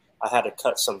 2, I had to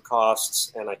cut some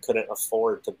costs and I couldn't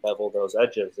afford to bevel those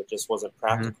edges. It just wasn't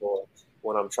practical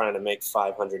when I'm trying to make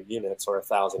 500 units or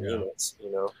 1,000 units,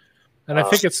 And I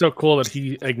think it's so cool that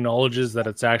he acknowledges that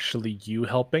it's actually you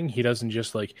helping. He doesn't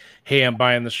just like, hey, I'm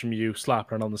buying this from you,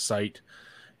 slapping it on the site.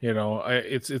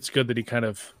 It's good that he kind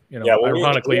of,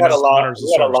 ironically, we had a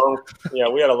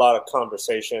lot of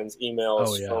conversations,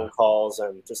 emails, phone calls,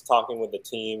 and just talking with the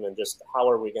team and just how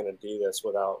are we going to do this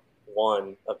without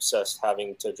Obsessed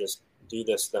having to just do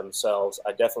this themselves.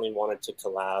 I definitely wanted to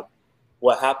collab.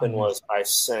 What happened was I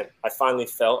finally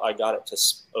felt I got it to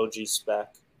OG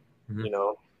spec,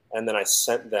 and then I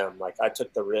sent them, like I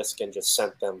took the risk and just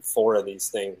sent them 4 of these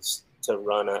things to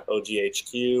run at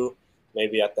OGHQ,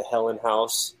 maybe at the Helen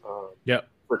House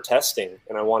for testing.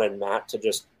 And I wanted Matt to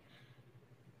just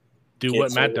do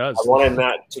what Matt does. I wanted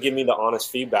Matt to give me the honest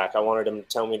feedback. I wanted him to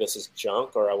tell me this is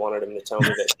junk, or I wanted him to tell me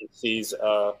that he sees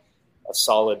a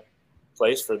solid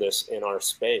place for this in our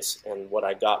space. And what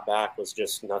I got back was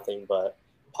just nothing but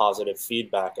positive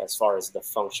feedback as far as the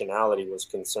functionality was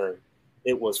concerned.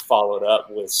 It was followed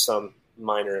up with some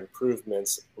minor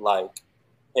improvements like,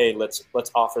 hey, let's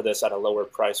offer this at a lower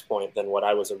price point than what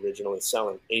I was originally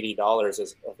selling. $80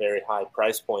 is a very high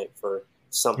price point for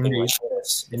something like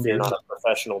this if you're not a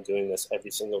professional doing this every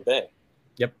single day.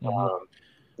 Yep.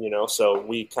 So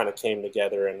we kind of came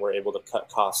together and were able to cut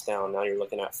costs down. Now you're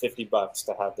looking at $50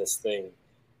 to have this thing,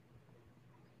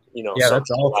 that's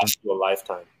awesome. Last you a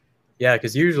lifetime. Yeah,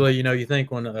 because usually, you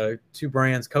think when 2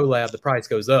 brands collab, the price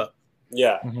goes up.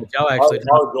 Yeah. Y'all actually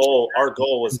our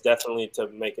goal was definitely to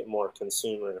make it more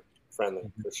consumer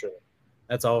friendly for sure.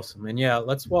 That's awesome. And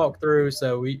let's walk through.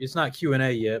 So it's not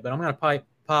Q&A yet, but I'm going to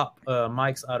pop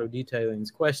Mike's Auto Detailing's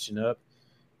question up.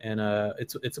 And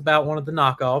it's about one of the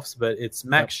knockoffs, but it's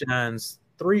Max Shine's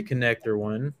 3 connector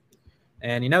one.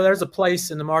 And there's a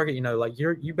place in the market, like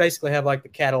you basically have like the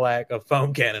Cadillac of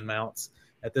foam cannon mounts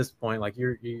at this point. Like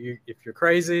you if you're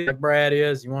crazy like Brad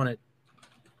is, you want it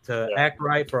to act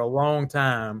right for a long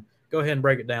time. Go ahead and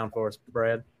break it down for us,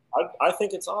 Brad. I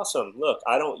think it's awesome. Look,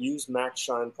 I don't use Max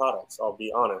Shine products. I'll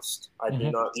be honest. I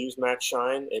do not use Max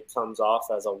Shine. It comes off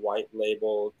as a white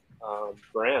labeled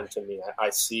brand to me.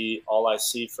 All I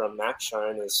see from Max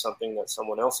Shine is something that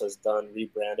someone else has done,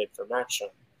 rebranded for Max Shine.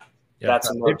 Yeah,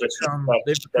 they've become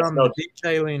the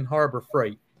detailing Harbor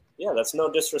Freight. Yeah, that's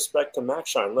no disrespect to Max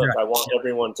Shine. Look, I want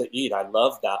everyone to eat. I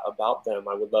love that about them.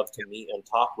 I would love to meet and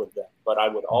talk with them, but I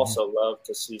would also love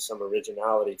to see some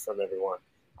originality from everyone.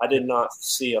 I did not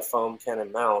see a foam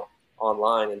cannon mount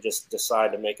online and just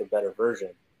decide to make a better version.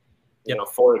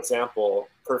 For example,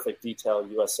 Perfect Detail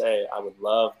USA, I would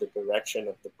love the direction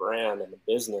of the brand and the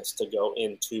business to go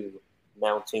into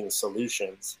mounting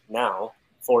solutions. Now,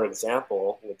 for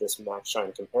example, with this Max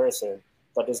Shine comparison,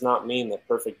 that does not mean that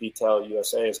Perfect Detail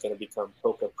USA is going to become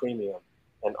Polka Premium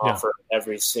and offer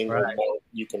every single mount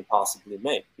you can possibly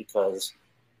make, because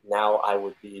now I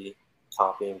would be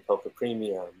copying Poker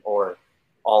Premium or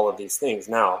all of these things.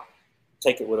 Now,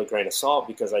 take it with a grain of salt,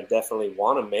 because I definitely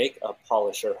want to make a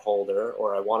polisher holder,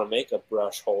 or I want to make a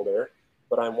brush holder,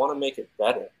 but I want to make it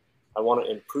better. I want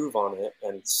to improve on it.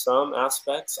 And some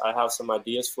aspects, I have some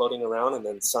ideas floating around, and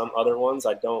then some other ones,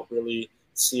 I don't really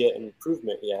see an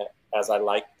improvement yet, as I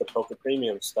like the Poker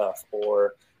Premium stuff,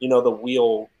 or, the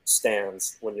wheel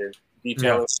stands when you're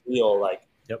detailing the wheel. Like,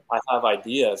 I have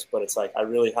ideas, but it's like I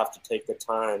really have to take the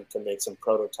time to make some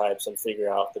prototypes and figure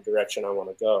out the direction I want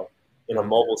to go. In a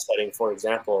mobile setting, for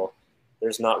example,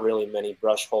 there's not really many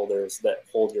brush holders that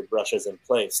hold your brushes in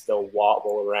place. They'll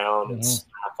wobble around and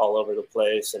smack all over the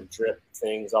place and drip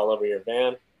things all over your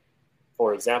van.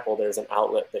 For example, there's an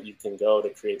outlet that you can go to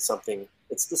create something.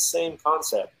 It's the same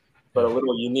concept, but a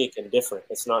little unique and different.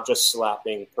 It's not just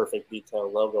slapping perfect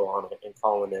detail logo on it and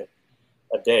calling it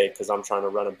a day because I'm trying to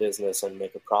run a business and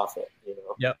make a profit.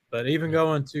 Yep. But even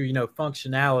going to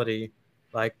functionality,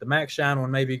 like the Max Shine one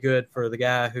may be good for the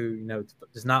guy who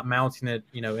is not mounting it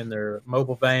in their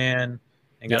mobile van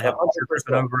and gonna have to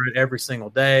trip over it every single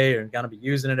day, or gonna be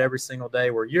using it every single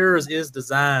day. Where yours is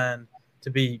designed to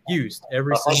be used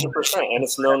every 100%. And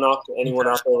it's no knock to anyone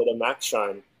out there with a Max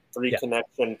Shine 3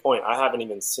 connection point. I haven't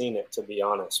even seen it, to be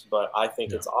honest, but I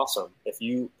think it's awesome. If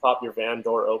you pop your van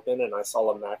door open and I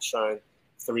saw a Max Shine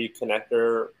 3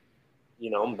 connector,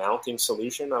 mounting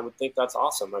solution, I would think that's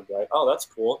awesome. I'd be like, oh, that's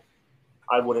cool.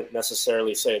 I wouldn't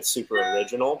necessarily say it's super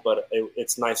original, but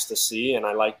it's nice to see. And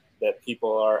I like that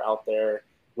people are out there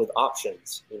with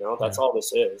options. That's all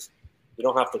this is. You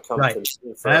don't have to come to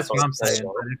me for That's what I'm saying.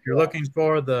 If you're looking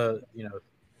for the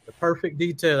perfect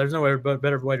detail, there's no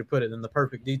better way to put it than the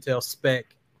perfect detail spec,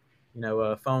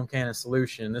 foam cannon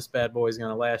solution. This bad boy is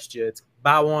going to last you. It's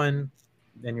buy one,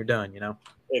 then you're done,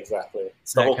 Exactly.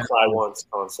 It's the whole fly once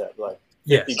concept. Like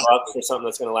 $50 for something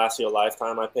that's going to last you a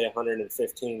lifetime. I pay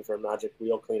 $115 for a Magic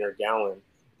Wheel Cleaner gallon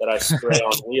that I spray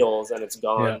on wheels and it's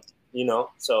gone,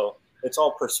 So it's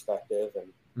all perspective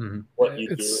and what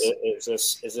you do. Is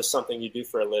this something you do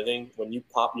for a living? When you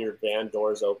pop your van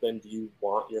doors open, do you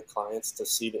want your clients to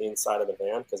see the inside of the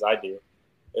van? Because I do.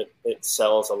 It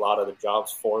sells a lot of the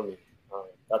jobs for me.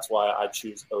 That's why I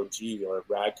choose OG or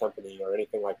Rag Company or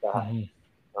anything like that.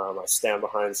 I stand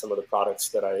behind some of the products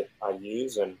that I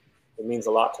use, and it means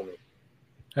a lot to me.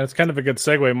 That's kind of a good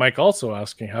segue. Mike also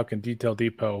asking, how can Detail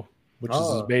Depot, which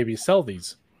is his baby, sell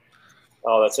these?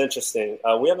 Oh, that's interesting.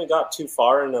 We haven't got too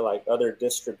far into like other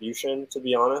distribution, to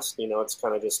be honest. It's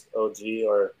kind of just OG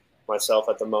or myself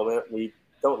at the moment. We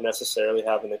don't necessarily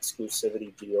have an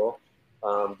exclusivity deal.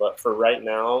 But for right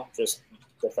now, just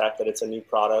the fact that it's a new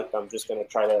product, I'm just going to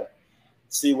try to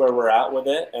see where we're at with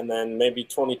it. And then maybe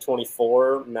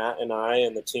 2024, Matt and I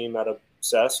and the team at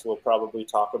Obsessed will probably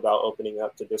talk about opening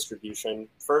up to distribution.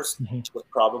 First would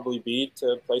probably be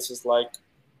to places like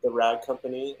the Rag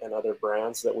Company and other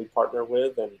brands that we partner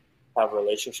with and have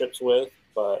relationships with.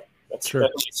 But that's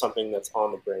definitely something that's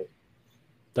on the brain.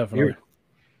 Definitely.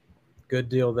 Good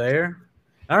deal there.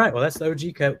 All right. Well, that's the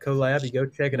OG collab. You go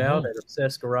check it out at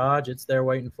Obsessed Garage. It's there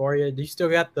waiting for you. Do you still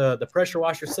got the pressure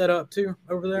washer set up too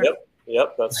over there?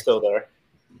 Yep. That's still there.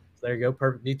 So there you go.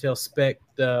 Perfect detail spec.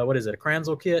 What is it? A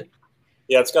Kranzel kit?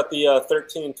 Yeah, it's got the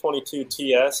 1322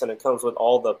 TS, and it comes with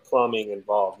all the plumbing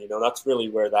involved. That's really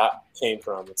where that came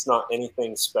from. It's not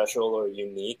anything special or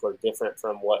unique or different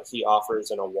from what he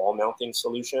offers in a wall mounting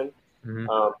solution,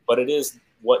 but it is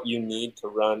what you need to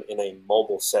run in a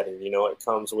mobile setting. It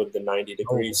comes with the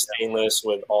 90-degree stainless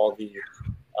with all the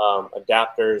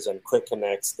adapters and quick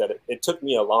connects that it took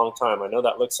me a long time. I know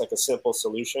that looks like a simple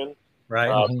solution, right?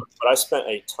 But I spent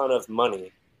a ton of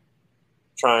money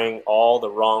trying all the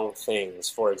wrong things.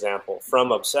 For example,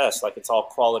 from Obsessed, like it's all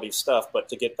quality stuff, but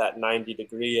to get that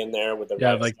 90-degree in there with the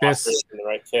right like this and the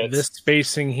right kits. This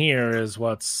spacing here is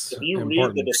what's if you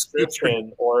important. read the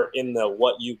description or in the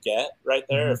what you get right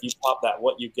there, if you pop that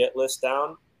what you get list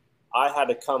down, I had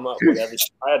to come up with everything.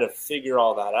 I had to figure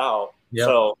all that out.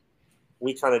 So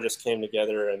we kind of just came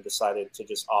together and decided to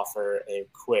just offer a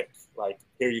quick, like,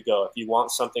 here you go. If you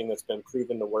want something that's been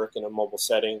proven to work in a mobile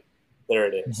setting, there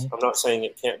it is. I'm not saying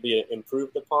it can't be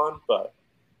improved upon, but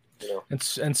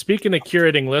And speaking of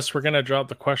curating lists, we're going to drop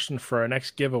the question for our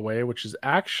next giveaway, which is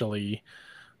actually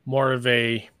more of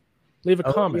a leave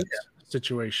a comment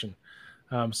situation.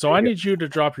 So I need you to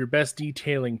drop your best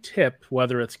detailing tip,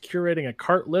 whether it's curating a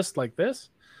cart list like this.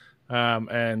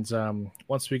 And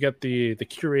once we get the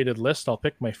curated list, I'll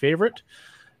pick my favorite.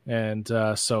 And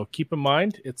so keep in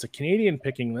mind, it's a Canadian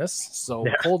picking list. So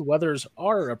cold weathers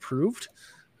are approved.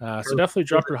 So definitely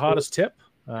drop your hottest tip.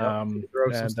 Throw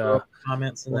some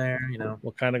comments in there.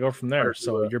 We'll kind of go from there.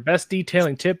 So your best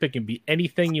detailing tip, it can be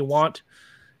anything you want.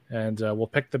 and we'll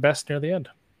pick the best near the end.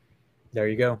 There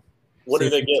you go. What do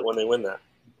they get when they win that?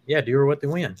 Yeah, do or what they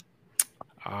win.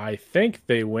 I think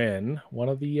they win one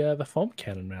of the foam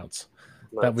cannon mounts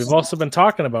that we've also been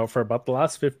talking about for about the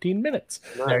last 15 minutes.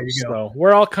 Nice. There you go. So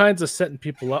we're all kinds of setting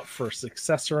people up for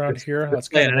success around here. That's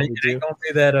kind of what we do. Don't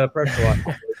be that pressure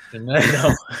lock.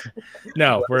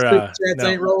 No, we're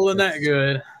ain't rolling that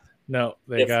good. No,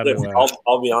 they got to.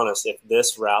 I'll be honest. If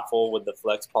this raffle with the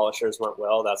flex polishers went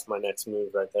well, that's my next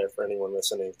move right there for anyone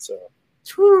listening. So,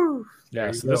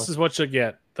 yeah. So this is what you'll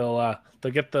get. They'll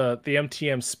get the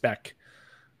MTM spec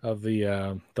of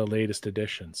the latest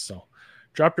editions. So,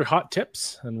 drop your hot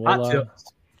tips, and we'll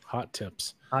hot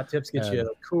tips. Hot tips get you a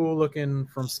cool looking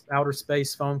from outer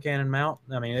space foam cannon mount.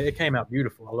 I mean, it came out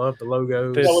beautiful. I love the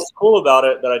logos. What's cool about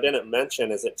it that I didn't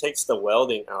mention is it takes the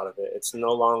welding out of it. It's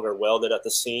no longer welded at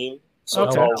the seam, so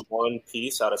it's all one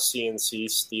piece out of CNC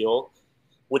steel,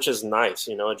 which is nice.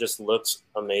 You know, it just looks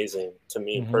amazing to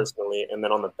me personally. And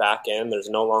then on the back end, there's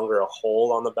no longer a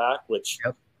hole on the back, which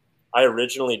I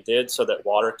originally did so that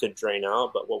water could drain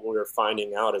out. But what we were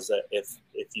finding out is that if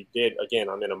you did, again,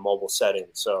 I'm in a mobile setting,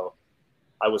 so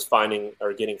I was finding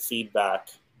or getting feedback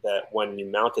that when you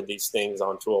mounted these things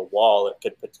onto a wall, it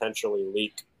could potentially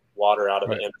leak water out of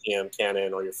the MTM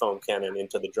cannon or your foam cannon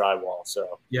into the drywall.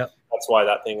 So that's why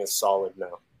that thing is solid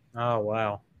now. Oh,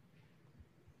 wow.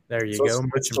 There you go.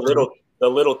 It's the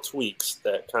little tweaks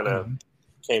that kind of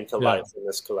came to life in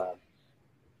this collab.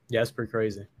 Yeah, it's pretty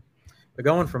crazy. But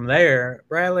going from there,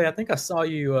 Bradley, I think I saw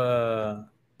you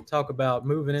talk about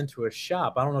moving into a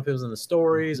shop. I don't know if it was in the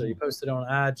stories or you posted on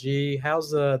IG.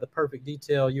 How's the Perfect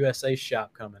Detail USA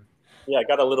shop coming? Yeah, I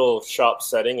got a little shop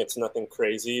setting. It's nothing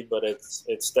crazy, but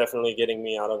it's definitely getting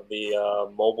me out of the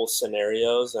mobile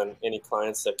scenarios, and any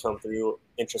clients that come through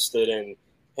interested in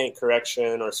paint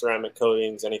correction or ceramic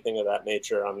coatings, anything of that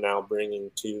nature, I'm now bringing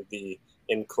to the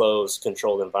enclosed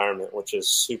controlled environment, which is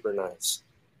super nice.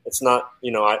 It's not,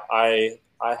 I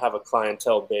have a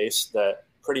clientele base that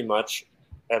pretty much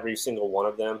every single one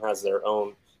of them has their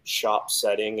own shop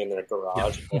setting in their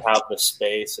garage. They have the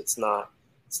space. It's not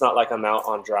like I'm out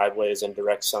on driveways in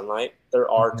direct sunlight. There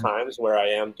are times where I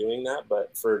am doing that,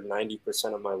 but for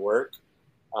 90% of my work,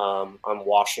 I'm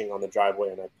washing on the driveway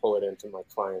and I pull it into my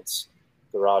clients'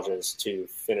 garages to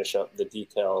finish up the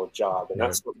detail job. And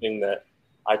that's something that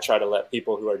I try to let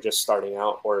people who are just starting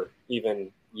out or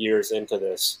even years into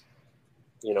this,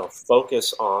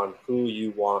 focus on who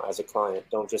you want as a client.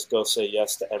 Don't just go say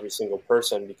yes to every single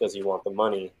person because you want the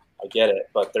money. I get it,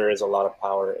 but there is a lot of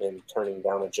power in turning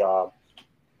down a job.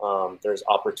 There's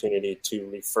opportunity to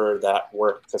refer that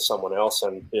work to someone else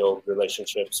and build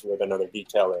relationships with another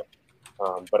detailer.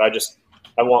 But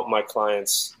I want my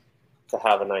clients to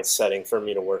have a nice setting for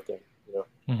me to work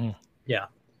in. Yeah.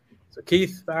 So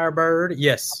Keith Firebird,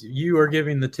 yes, you are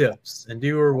giving the tips, and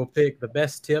Dewar will pick the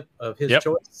best tip of his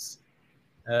choice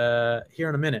here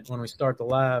in a minute when we start the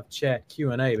live chat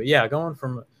Q&A. But yeah, going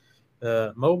from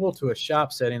mobile to a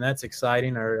shop setting, that's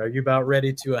exciting. Are you about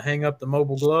ready to hang up the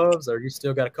mobile gloves, or you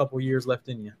still got a couple years left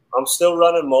in you? I'm still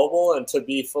running mobile, and to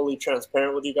be fully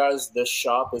transparent with you guys, this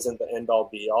shop isn't the end-all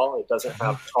be-all. It doesn't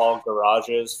have tall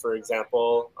garages, for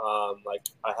example. Like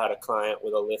I had a client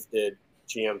with a lifted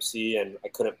GMC, and I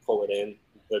couldn't pull it in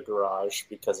the garage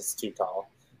because it's too tall.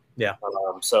 Yeah.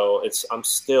 So I'm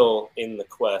still in the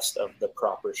quest of the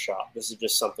proper shop. This is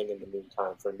just something in the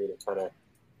meantime for me to kind of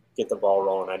get the ball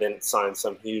rolling. I didn't sign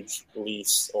some huge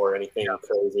lease or anything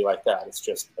crazy like that. It's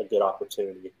just a good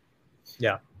opportunity.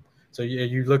 Yeah. So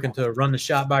you looking to run the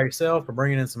shop by yourself or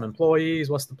bringing in some employees?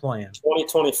 What's the plan?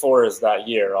 2024 is that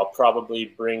year. I'll probably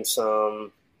bring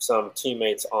some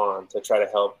teammates on to try to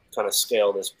help kind of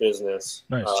scale this business.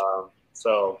 Nice.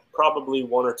 So probably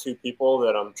one or two people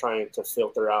that I'm trying to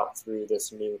filter out through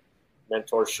this new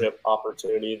mentorship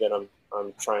opportunity that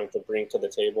I'm trying to bring to the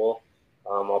table.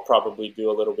 I'll probably do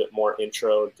a little bit more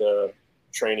intro to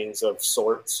trainings of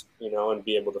sorts, and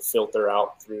be able to filter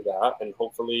out through that. And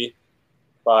hopefully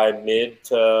by mid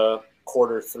to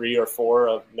quarter 3 or 4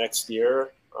 of next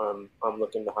year, I'm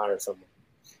looking to hire someone.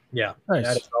 Yeah, nice.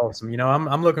 That is awesome.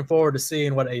 I'm looking forward to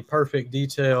seeing what a Perfect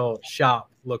Detail shop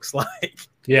looks like.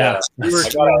 Yeah. I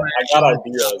got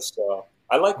ideas. So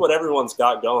I like what everyone's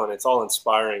got going. It's all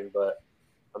inspiring, but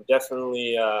I'm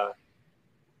definitely I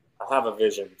have a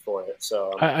vision for it.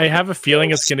 So I have a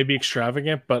feeling it's going to be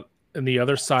extravagant, but on the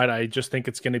other side, I just think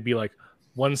it's going to be like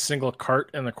one single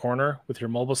cart in the corner with your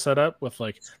mobile setup with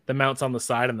like the mounts on the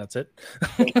side, and that's it.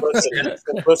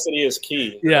 Simplicity is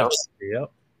key. Yeah.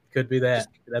 Yep. Could be that.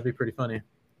 That'd be pretty funny.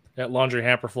 That laundry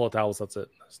hamper full of towels. That's it.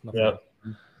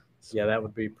 Yeah, that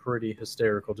would be pretty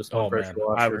hysterical. Just on pressure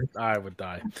washer. I would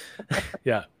die.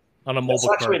 Yeah. on a mobile It's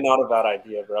actually cart. not a bad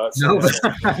idea, bro. It's No.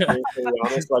 to be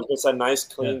honest, like it's a nice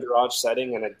clean garage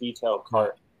setting and a detailed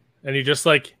cart. And you just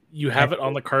like you have it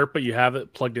on the cart, but you have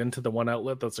it plugged into the one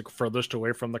outlet that's like furthest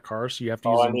away from the car, so you have to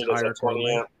use All I the need is entire a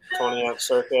 20 amp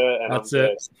circuit, and That's I'm it.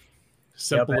 good.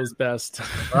 Simple as best.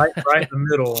 Right in the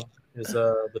middle is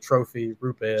the trophy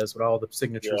Rupes with all the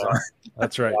signatures on it.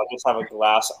 That's right. I'll just have a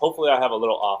glass. Hopefully, I have a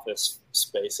little office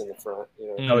space in the front.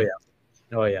 You know?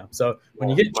 Oh yeah. So when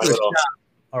you get to a shop,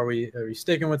 are we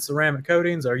sticking with ceramic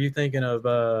coatings? Or are you thinking of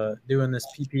doing this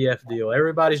PPF deal?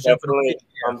 Everybody's jumping on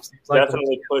PPF. I'm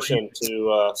definitely pushing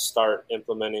to start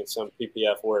implementing some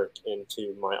PPF work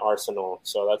into my arsenal.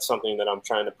 So that's something that I'm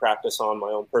trying to practice on my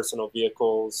own personal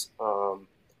vehicles,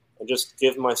 and just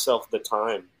give myself the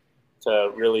time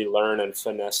to really learn and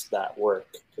finesse that work,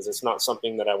 because it's not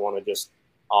something that I want to just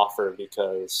offer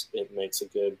because it makes a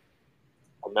good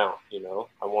amount.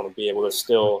 I want to be able to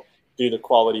still do the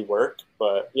quality work,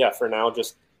 but for now,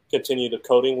 just continue the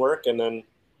coating work, and then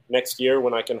next year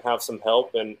when I can have some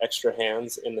help and extra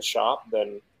hands in the shop,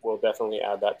 then we'll definitely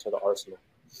add that to the arsenal.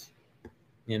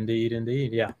 Indeed.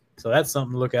 Yeah. So that's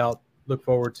something to look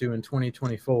forward to in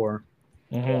 2024.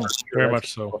 Very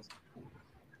much so.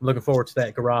 I'm looking forward to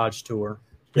that garage tour.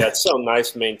 Yeah, it's so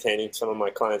nice maintaining some of my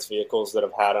clients' vehicles that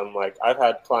have had them. Like I've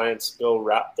had clients go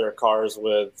wrap their cars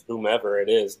with whomever it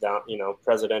is down,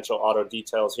 Presidential Auto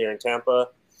Details here in Tampa.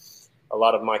 A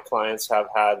lot of my clients have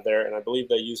had their, and I believe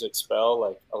they use Expel.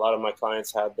 Like a lot of my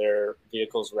clients had their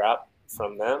vehicles wrapped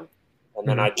from them, and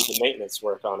then I do the maintenance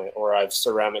work on it, or I've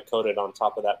ceramic coated on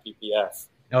top of that PPF.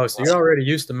 Oh, so you're already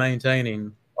used to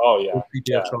maintaining. Oh yeah,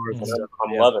 PPF cars and stuff.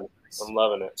 I'm loving it. I'm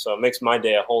loving it. So it makes my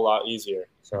day a whole lot easier.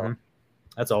 So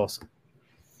that's awesome.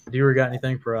 Do you got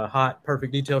anything for a hot,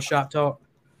 perfect detail shop talk?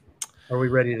 Are we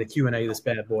ready to Q&A this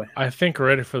bad boy? I think we're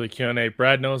ready for the Q&A.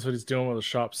 Brad knows what he's doing with the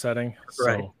shop setting.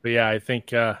 Right. But yeah, I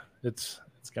think it's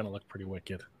going to look pretty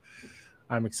wicked.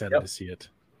 I'm excited to see it.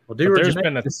 Well, there's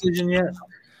been a decision yet?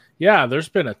 Yeah, there's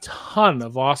been a ton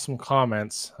of awesome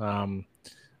comments.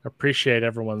 Appreciate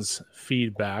everyone's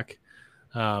feedback.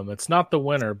 It's not the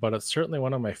winner, but it's certainly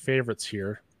one of my favorites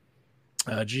here.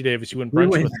 G. Davis, you went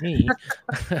brunch with me.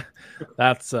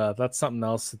 That's something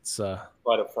else. It's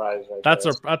quite a prize.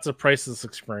 That's a priceless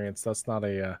experience. That's not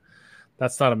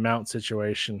a mount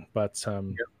situation. But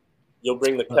you'll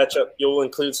bring the ketchup. You'll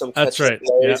include some ketchup. That's right.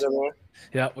 Lays in there.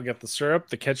 Yeah, we'll get the syrup,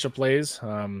 the ketchup lays.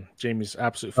 Jamie's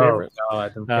absolute favorite. Oh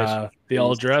God, the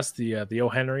all dress, the O.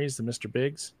 Henrys, the Mr.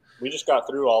 Bigs. We just got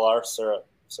through all our syrup,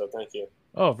 so thank you.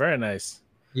 Oh, very nice.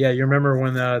 Yeah, you remember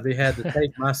when they had to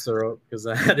take my syrup because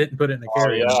I didn't put it in the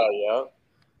carrier. Oh, yeah.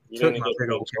 You didn't get to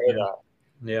enjoy that.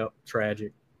 Yeah,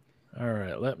 tragic. All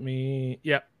right,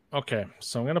 okay.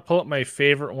 So I'm going to pull up my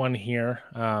favorite one here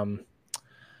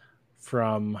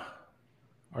from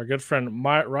our good friend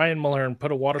Ryan Mulhern.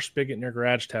 Put a water spigot in your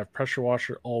garage to have pressure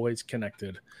washer always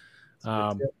connected.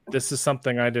 This is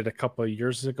something I did a couple of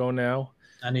years ago now.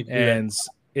 I need to do that.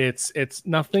 It's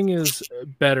nothing is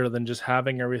better than just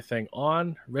having everything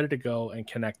on, ready to go, and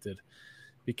connected.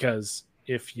 Because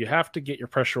if you have to get your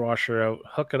pressure washer out,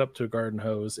 hook it up to a garden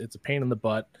hose, it's a pain in the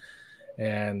butt.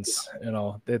 And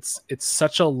it's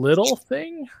such a little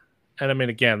thing. And I mean,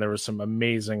 again, there was some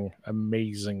amazing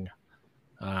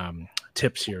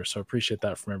tips here, so appreciate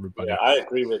that from everybody. Yeah, I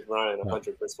agree with Ryan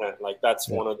 100%. Like that's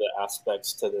one of the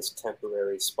aspects to this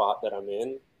temporary spot that I'm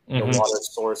in. The water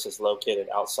source is located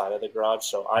outside of the garage,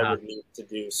 so I would need to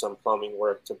do some plumbing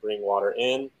work to bring water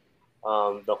in.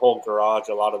 The whole garage,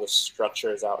 a lot of the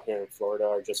structures out here in Florida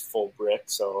are just full brick,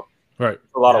 so it's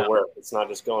a lot of work. It's not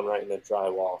just going right in the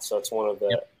drywall, so it's one of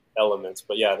the elements.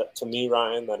 But to me,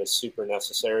 Ryan, that is super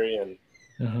necessary, and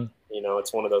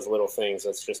it's one of those little things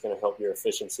that's just going to help your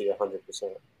efficiency 100%.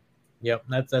 Yep,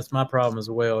 that's my problem as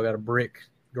well. I got a brick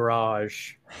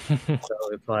garage, so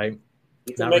it's like.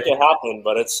 You can make it happen,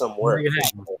 but it's some work.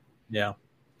 Yeah.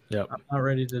 Yep. I'm not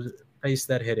ready to face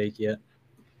that headache yet.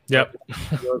 Yep.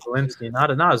 Zelensky,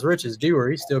 not as rich as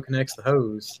Dewar. He still connects the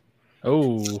hose.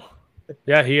 Oh,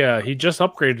 yeah. He just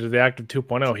upgraded to the Active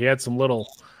 2.0. He had some little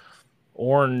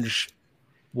orange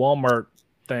Walmart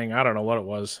thing. I don't know what it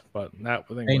was, but that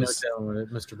thing ain't was no telling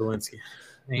it, Mr. Belinsky.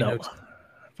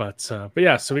 But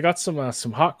yeah. So we got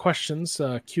some hot questions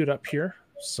queued up here.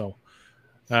 So,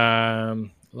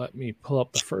 let me pull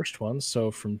up the first one. So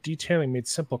from Detailing Made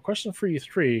Simple, question for you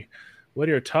three. What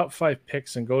are your top 5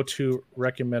 picks and go-to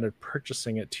recommended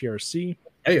purchasing at TRC?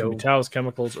 Metals,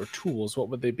 chemicals, or tools? What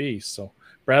would they be? So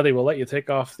Bradley, we'll let you take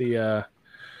off the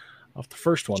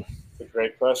first one. It's a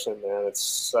great question, man. It's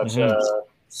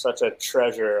such a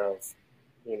treasure of,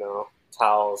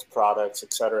 towels, products,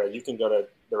 etc. You can go to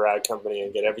the rag company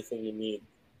and get everything you need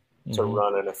to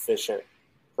run an efficient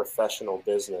professional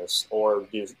business, or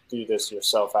do this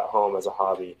yourself at home as a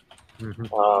hobby.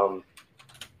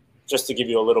 Just to give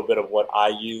you a little bit of what I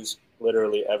use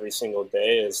literally every single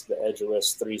day is the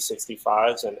Edgeless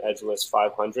 365s and Edgeless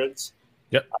 500s.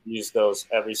 Yep. I use those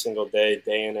every single day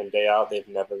in and day out. They've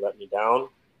never let me down.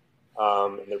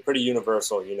 And they're pretty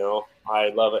universal, you know. I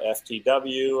love a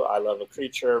FTW, I love a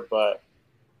Creature, but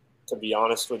to be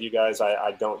honest with you guys,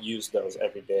 I don't use those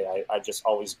every day. I just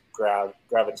always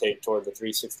gravitate toward the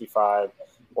 365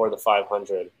 or the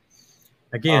 500.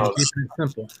 Again, keep it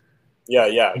simple.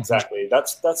 Yeah, exactly.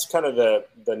 That's kind of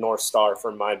the North Star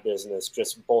for my business,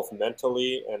 just both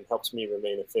mentally and helps me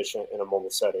remain efficient in a mobile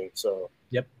setting. So,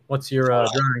 yep. What's your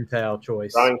drying towel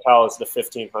choice? Drying towel is the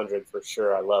 1500 for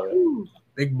sure. I love it. Ooh,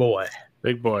 big boy.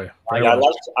 I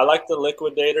like the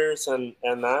liquidators and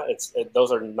that.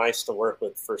 Those are nice to work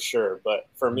with for sure. But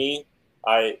for me,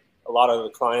 a lot of the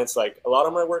clients, like a lot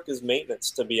of my work is maintenance,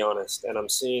 to be honest. And I'm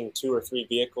seeing 2 or 3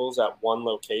 vehicles at one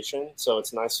location. So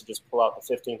it's nice to just pull out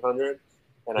the 1500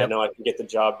 and I know I can get the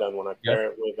job done when I pair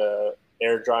it with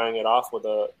air drying it off with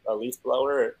a leaf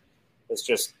blower.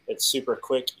 It's super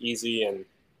quick, easy, and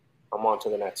I'm on to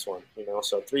the next one, you know?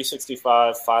 So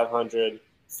 365, 500,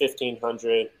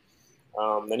 1500.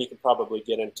 Then you could probably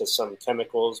get into some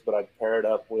chemicals, but I'd pair it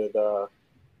up with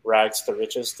rags to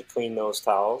riches to clean those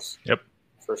towels. Yep.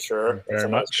 For sure. Very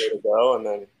much. Nice way to go. And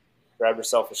then grab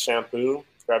yourself a shampoo,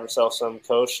 grab yourself some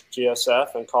Coach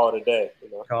GSF, and call it a day. You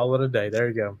know? Call it a day. There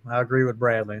you go. I agree with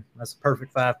Bradley. That's a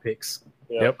perfect 5 picks.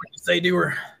 Yep. What you say,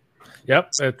 Doer?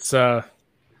 Yep. It's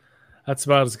that's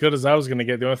about as good as I was going to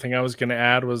get. The only thing I was going to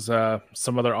add was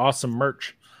some other awesome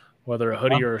merch, whether a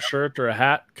hoodie or a shirt or a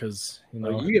hat, because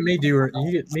you get me, Dewar.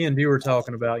 You get me and Dewar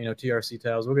talking about TRC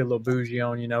towels. We'll get a little bougie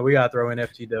on. We got to throw in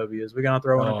FTWs. We got to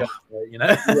throw in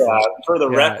Yeah. For the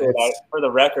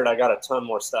record, I got a ton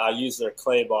more stuff. I use their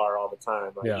clay bar all the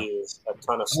time. I use a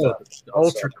ton of stuff.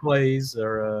 Ultra clays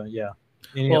or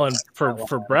Well, and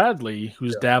for Bradley,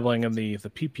 who's dabbling in the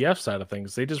PPF side of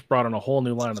things, they just brought in a whole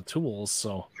new line of tools.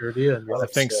 So sure did. I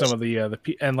think some of the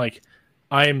and like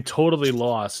I am totally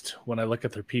lost when I look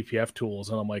at their PPF tools,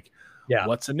 and I'm like,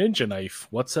 what's a ninja knife?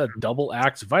 What's a double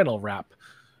axe vinyl wrap?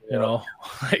 So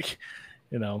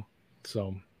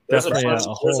there's a ton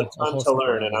to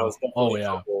learn, and I was definitely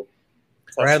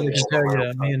Bradley can tell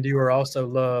you, me and Dewar also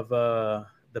love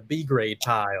the B grade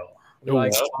pile.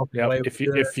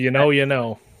 If you know, you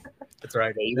know. That's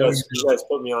right. Yeah, you guys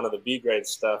put me onto the B grade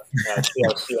stuff at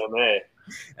TRCMA.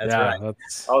 That's right.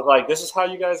 I was like, this is how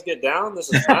you guys get down?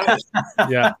 This is nice.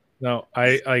 Yeah. No,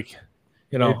 I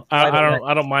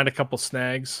don't mind a couple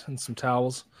snags and some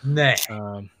towels. Nah.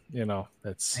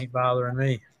 That's ain't bothering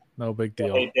me. No big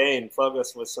deal. Hey, Dane, plug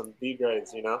us with some B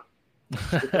grades,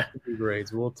 B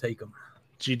grades, we'll take them.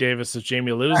 G. Davis, if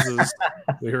Jamie loses,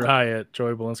 we riot.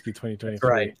 Joey Belinsky 2023. That's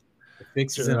right. The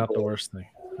fix is not the worst thing.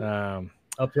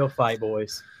 Uphill fight,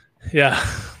 boys. Yeah.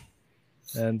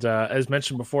 And as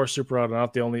mentioned before, Super Rod,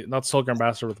 not the sole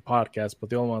ambassador of the podcast, but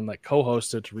the only one that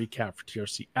co-hosted to recap for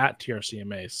TRC at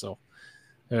TRCMA. So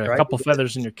a couple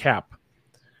feathers in your cap.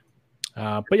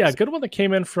 But yeah, good one that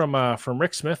came in from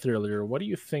Rick Smith earlier. What do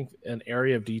you think an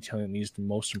area of detailing needs the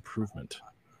most improvement?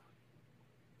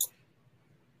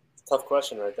 Tough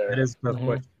question right there. It is a tough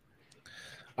question.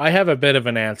 I have a bit of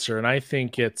an answer, and I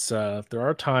think it's there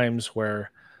are times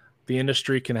where the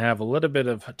industry can have a little bit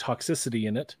of toxicity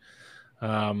in it,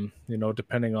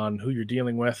 depending on who you're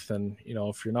dealing with, and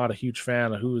if you're not a huge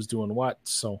fan of who is doing what.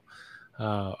 So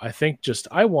I think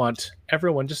I want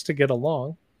everyone just to get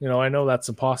along. I know that's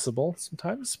impossible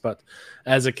sometimes, but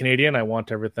as a Canadian, I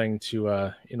want everything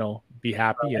to, be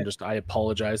happy and I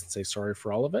apologize and say sorry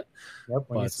for all of it.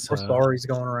 Yep. Some more stories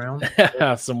going around.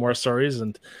 Some more stories.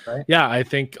 And I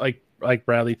think like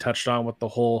Bradley touched on with the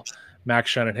whole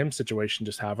Max Shine and him situation,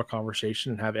 just have a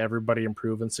conversation and have everybody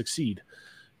improve and succeed,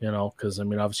 because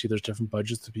obviously there's different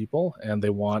budgets to people and they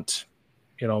want,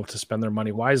 to spend their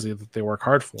money wisely that they work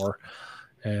hard for.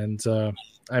 And,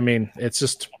 it's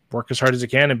just work as hard as you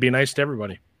can and be nice to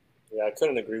everybody. Yeah, I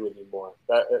couldn't agree with you more.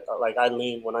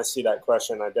 When I see that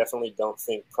question, I definitely don't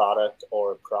think product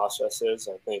or processes.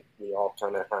 I think we all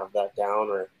kind of have that down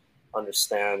or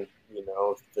understand,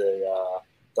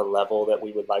 the level that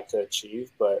we would like to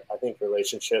achieve. But I think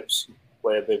relationships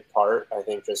play a big part. I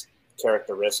think just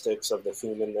characteristics of the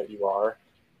human that you are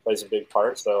plays a big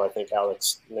part. So I think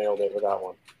Alex nailed it with that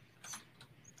one.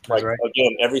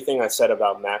 Again, everything I said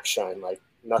about Max Shine,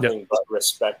 nothing but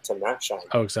respect to Max Shine.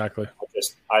 Oh, exactly.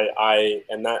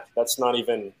 That's not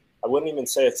even, I wouldn't even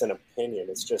say it's an opinion.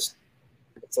 It's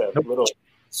a little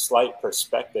slight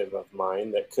perspective of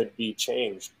mine that could be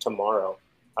changed tomorrow.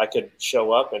 I could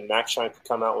show up and Mac Shine could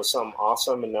come out with something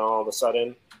awesome, and now all of a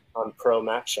sudden I'm pro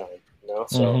Mac Shine. You know,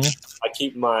 so I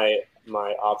keep my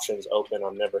options open.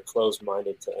 I'm never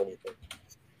closed-minded to anything.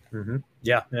 Mm-hmm.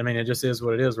 Yeah, I mean, it just is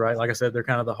what it is, right? Like I said, they're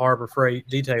kind of the Harbor Freight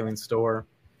detailing store,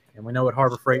 and we know what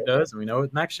Harbor Freight does, and we know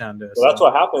what Mac Shine does. Well, that's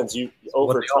what happens.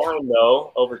 Over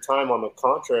time, on the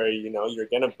contrary, you know, you're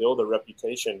going to build a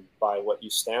reputation by what you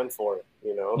stand for.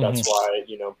 You know, that's why,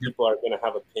 you know, people are going to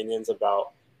have opinions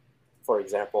about, for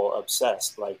example,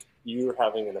 Obsessed. Like you're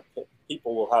having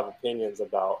people will have opinions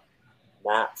about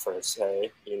Matt, per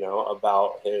se, you know,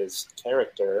 about his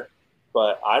character,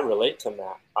 but I relate to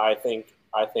Matt. I think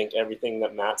everything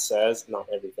that Matt says, not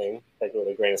everything, take it with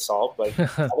a grain of salt, but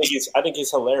I think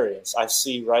he's hilarious. I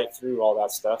see right through all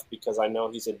that stuff because I know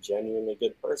he's a genuinely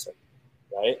good person,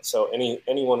 right? So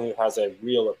anyone who has a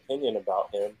real opinion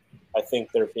about him, I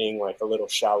think they're being like a little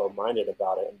shallow-minded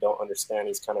about it and don't understand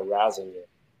he's kind of razzing you,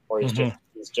 or he's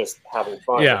just having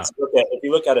fun. Yeah. If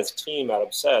you look at his team at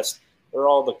Obsessed, they're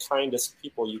all the kindest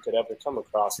people you could ever come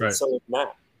across, and so is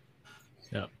Matt.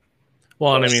 Yeah.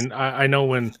 Well, and I mean, I know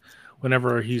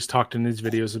whenever he's talked in his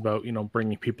videos about, you know,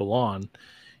 bringing people on,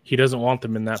 he doesn't want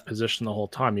them in that position the whole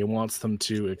time. He wants them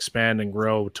to expand and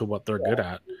grow to what they're good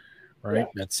at, right?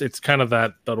 Yeah. It's kind of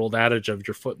that old adage of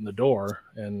your foot in the door,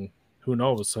 and who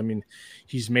knows? I mean,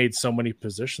 he's made so many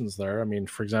positions there. I mean,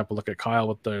 for example, look at Kyle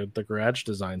with the garage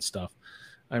design stuff.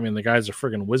 I mean, the guy's a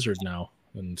friggin' wizard now,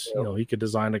 and you know, he could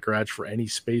design a garage for any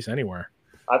space anywhere.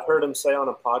 I've heard him say on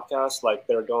a podcast, like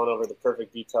they're going over the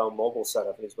perfect detail mobile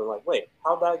setup, and he's been like, "Wait,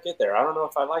 how'd that get there? I don't know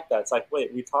if I like that." It's like,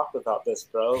 wait, we talked about this,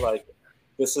 bro. Like,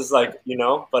 this is like, you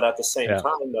know. But at the same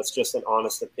time, that's just an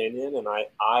honest opinion, and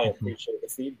I appreciate the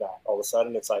feedback. All of a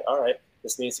sudden, it's like, all right,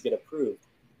 this needs to get approved.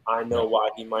 I know why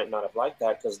he might not have liked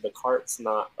that because the cart's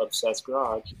not Obsessed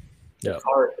Garage. The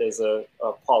cart is a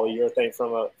polyurethane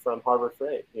from Harbor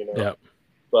Freight, you know. Yeah.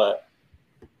 But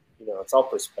you know, it's all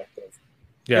perspective.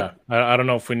 Yeah, I don't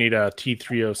know if we need a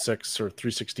T306 or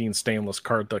 316 stainless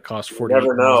cart that costs $40.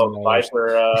 Never know.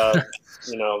 Viper,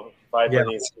 you know, Viper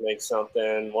needs to make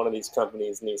something. One of these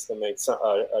companies needs to make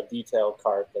a detailed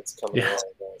cart that's coming out of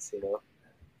this, you know.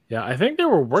 Yeah, I think they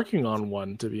were working on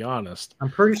one, to be honest. I'm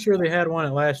pretty sure they had one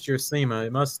at last year's SEMA.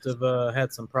 It must have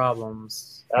had some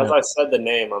problems. As I said the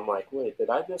name, I'm like, wait, did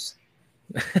I just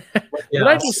did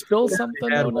I just spill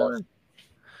something?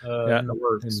 In the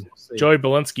works. We'll Joey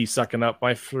Belinsky sucking up.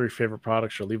 My three favorite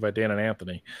products are Levi, Dan, and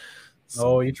Anthony.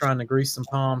 So, you're trying to grease some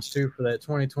palms too for that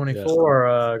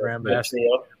 2024 Grand Bass.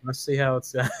 Let's see how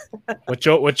it's. What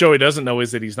Joey doesn't know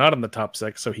is that he's not in the top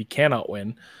 6, so he cannot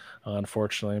win,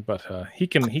 unfortunately. But he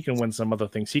can win some other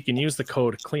things. He can use the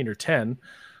code Cleaner10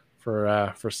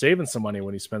 for saving some money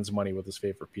when he spends money with his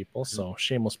favorite people. So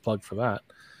shameless plug for that.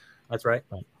 That's right.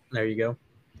 There you go.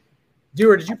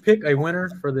 Dewar, did you pick a winner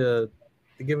for the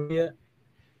giveaway yet?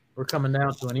 We're coming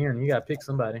down to an end. You got to pick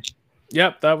somebody.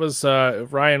 Yep, that was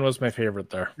Ryan was my favorite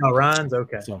there. Oh, Ryan's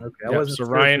okay. So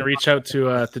Ryan, reach out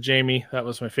to Jamie. That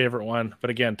was my favorite one. But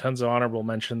again, tons of honorable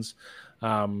mentions.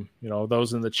 You know,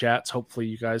 those in the chats. Hopefully,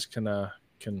 you guys can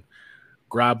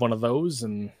grab one of those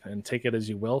and take it as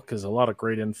you will, because a lot of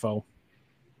great info.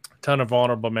 Ton of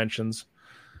honorable mentions.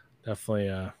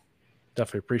 Definitely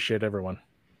appreciate everyone.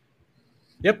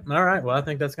 Yep. All right. Well, I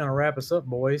think that's going to wrap us up,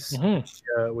 boys.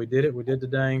 We did it. We did the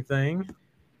dang thing.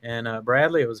 And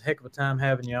Bradley, it was a heck of a time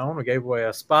having you on. We gave away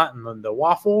a spot in the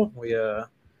waffle. We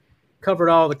covered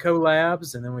all the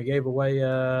collabs, and then we gave away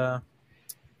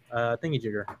thingy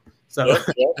jigger. So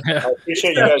I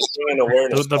appreciate you guys doing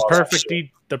awareness.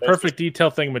 The perfect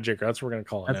detail thingamajigger. That's what we're going to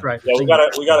call it. That's right. Yeah, we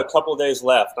got a couple days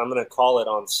left. I'm going to call it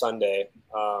on Sunday,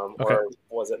 or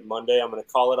was it Monday? I'm going to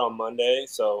call it on Monday.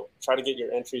 So try to get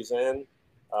your entries in.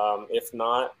 If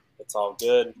not, it's all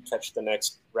good. Catch the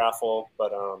next raffle.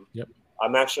 But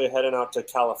I'm actually heading out to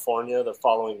California the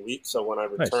following week. So when I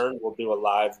return, we'll do a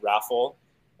live raffle,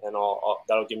 and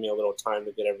that'll give me a little time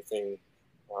to get everything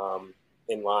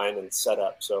in line and set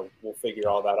up. So we'll figure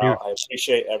all that out. I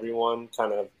appreciate everyone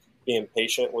kind of being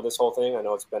patient with this whole thing. I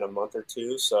know it's been a month or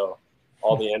two, so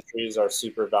all the entries are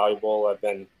super valuable. I've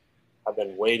been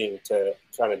waiting to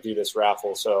kind of do this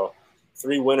raffle. So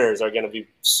 3 winners are going to be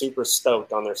super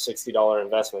stoked on their $60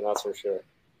 investment. That's for sure.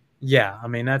 Yeah, I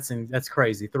mean that's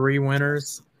crazy. 3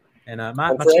 winners, and for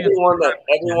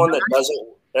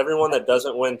everyone that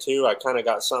doesn't win too, I kind of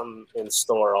got something in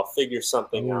store. I'll figure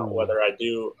something out. Whether I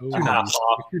do half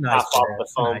off the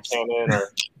foam cannon,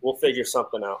 or we'll figure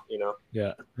something out. You know.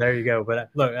 Yeah. There you go. But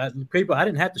look, people, I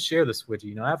didn't have to share this with you.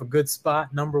 You know, I have a good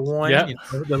spot, number 1. You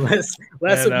know, the less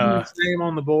of your name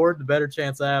on the board, the better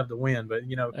chance I have to win. But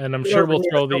you know, and I'm sure we'll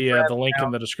throw the link in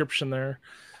the description there.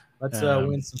 Let's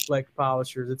win some flex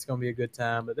polishers. It's going to be a good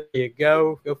time. But there you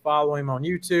go. Go follow him on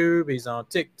YouTube. He's on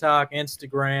TikTok,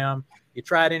 Instagram. You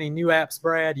tried any new apps,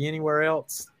 Brad? You anywhere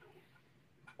else?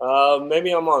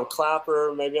 Maybe I'm on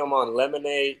Clapper. Maybe I'm on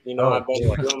Lemonade. I've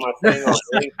been doing my thing on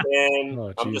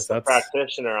LinkedIn. I'm just a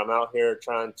practitioner. I'm out here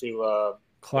trying to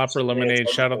Clapper, Lemonade.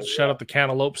 Shout out the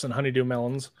cantaloupes and honeydew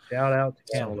melons. Shout out to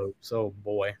cantaloupes. Oh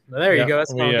boy. Well, there you go.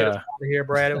 That's going to get us out of here,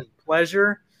 Brad. It was a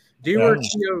pleasure. Do you work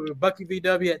Bucky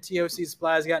VW at TOC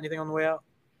Supplies? Got anything on the way out?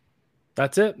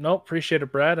 That's it. No, appreciate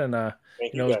it, Brad. And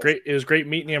it was great. It was great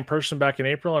meeting you in person back in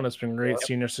April, and it's been great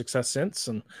seeing your success since.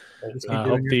 And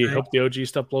hope the OG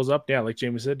stuff blows up. Yeah, like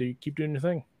Jamie said, you keep doing your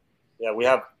thing. Yeah, we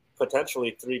have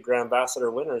potentially 3 Grand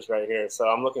Ambassador winners right here, so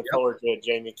I'm looking forward to it.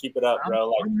 Jamie, keep it up,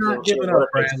 bro. I'm not giving up,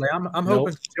 Bradley. I'm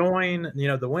hoping to join.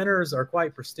 The winners are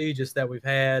quite prestigious that we've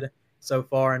had so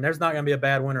far, and there's not going to be a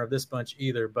bad winner of this bunch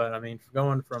either. But I mean,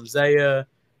 going from Zaya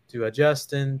to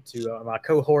Justin to my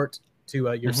cohort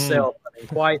to yourself, I mean,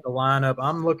 quite the lineup.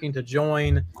 I'm looking to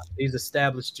join these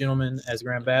established gentlemen as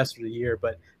Grand Ambassador of the Year,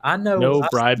 but I know no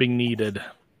bribing needed.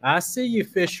 I see you,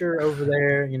 Fisher, over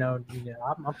there.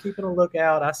 I'm keeping a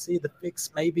lookout. I see the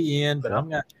fix may be in, but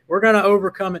we're gonna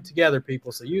overcome it together,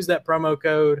 people. So use that promo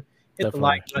code, hit the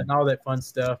like button, all that fun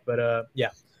stuff. But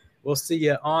we'll see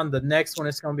you on the next one.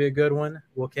 It's gonna be a good one.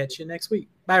 We'll catch you next week.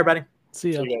 Bye, everybody.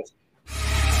 See you guys.